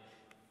override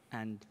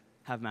and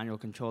have manual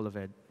control of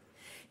it.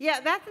 Yeah,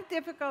 that's a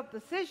difficult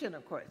decision,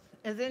 of course.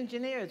 As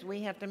engineers,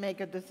 we have to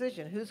make a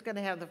decision. Who's going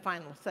to have the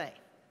final say?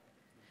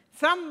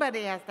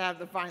 Somebody has to have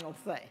the final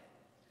say,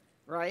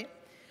 right?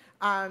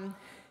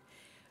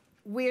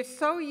 We're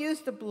so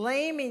used to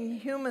blaming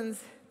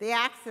humans, the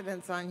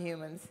accidents on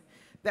humans,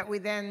 that we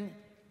then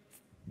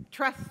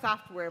trust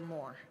software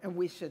more, and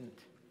we shouldn't,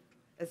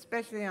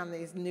 especially on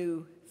these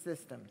new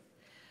systems.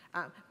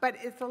 But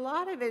a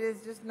lot of it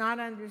is just not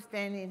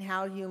understanding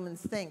how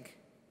humans think.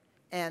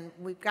 And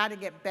we've got to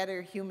get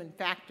better human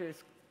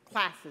factors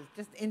classes,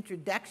 just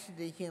introduction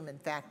to human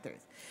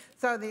factors.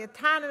 So the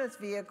autonomous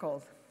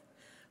vehicles,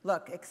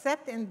 look,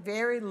 except in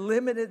very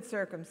limited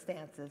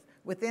circumstances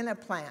within a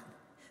plant,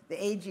 the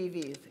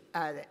AGVs,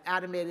 the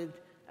automated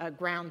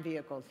ground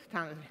vehicles,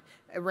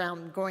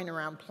 going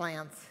around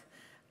plants,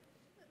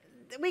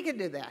 we can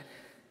do that.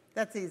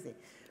 That's easy.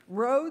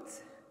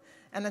 Roads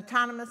and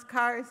autonomous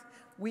cars,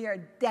 we are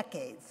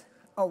decades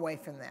away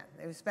from that.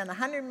 They've spent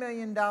 $100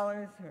 million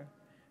or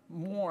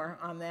more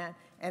on that,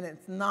 and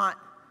it's not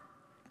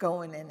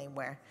going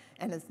anywhere,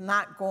 and it's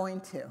not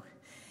going to.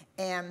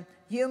 And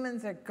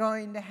humans are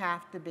going to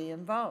have to be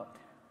involved.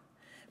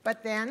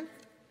 But then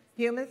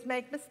humans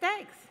make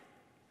mistakes.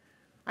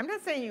 I'm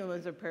not saying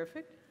humans are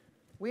perfect.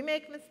 We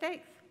make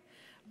mistakes.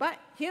 But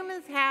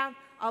humans have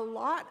a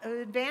lot of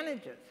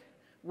advantages.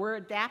 We're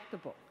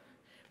adaptable.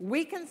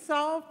 We can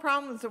solve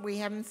problems that we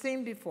haven't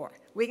seen before.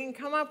 We can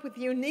come up with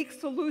unique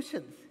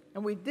solutions,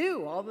 and we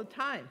do all the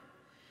time,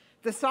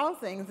 to solve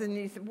things. And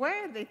you say,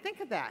 where did they think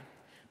of that?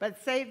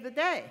 But save the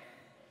day.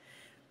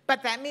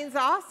 But that means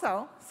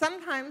also,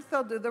 sometimes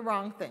they'll do the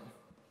wrong thing.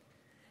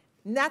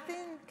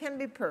 Nothing can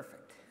be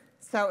perfect.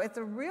 So it's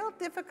a real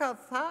difficult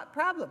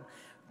problem.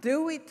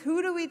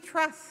 Who do we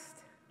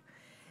trust?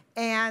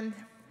 And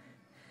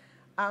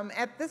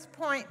at this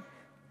point,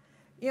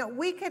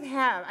 we could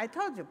have, I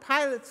told you,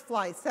 pilots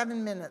fly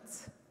 7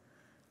 minutes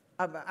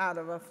out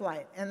of a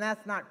flight, and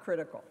that's not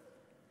critical.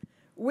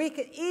 We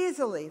could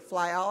easily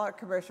fly all our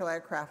commercial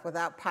aircraft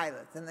without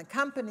pilots, and the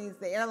companies,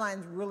 the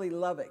airlines really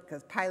love it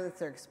because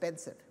pilots are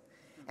expensive,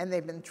 and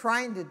they've been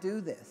trying to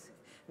do this.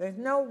 There's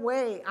no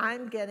way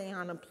I'm getting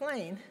on a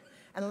plane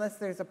unless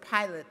there's a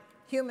pilot,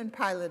 human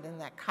pilot in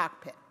that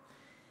cockpit.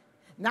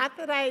 Not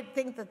that I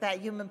think that that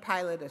human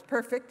pilot is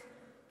perfect,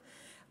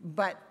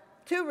 but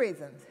 2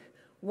 reasons.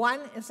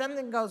 One, if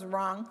something goes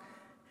wrong,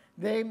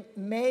 they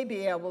may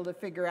be able to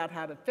figure out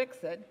how to fix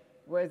it,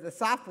 whereas the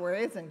software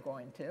isn't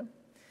going to.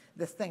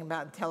 this thing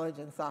about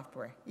intelligent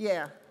software.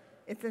 Yeah,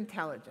 it's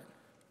intelligent,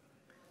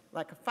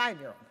 like a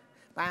 5-year-old.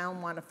 But I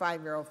don't want a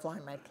 5-year-old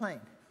flying my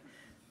plane.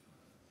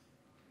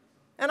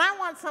 And I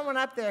want someone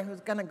up there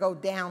who's going to go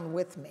down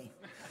with me.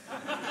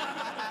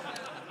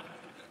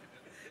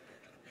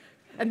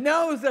 And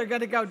knows they're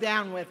going to go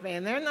down with me.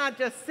 And they're not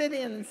just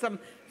sitting in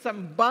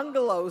some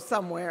bungalow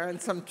somewhere in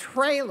some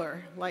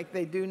trailer like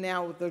they do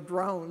now with the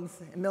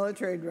drones,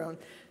 military drones,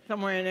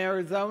 somewhere in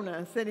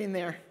Arizona, sitting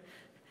there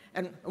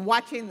and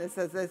watching this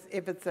as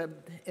if it's a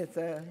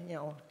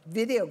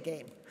video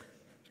game.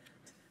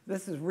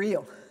 This is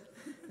real.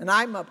 And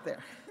I'm up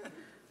there.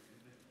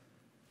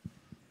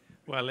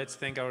 Well, let's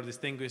thank our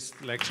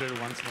distinguished lecturer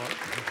once more.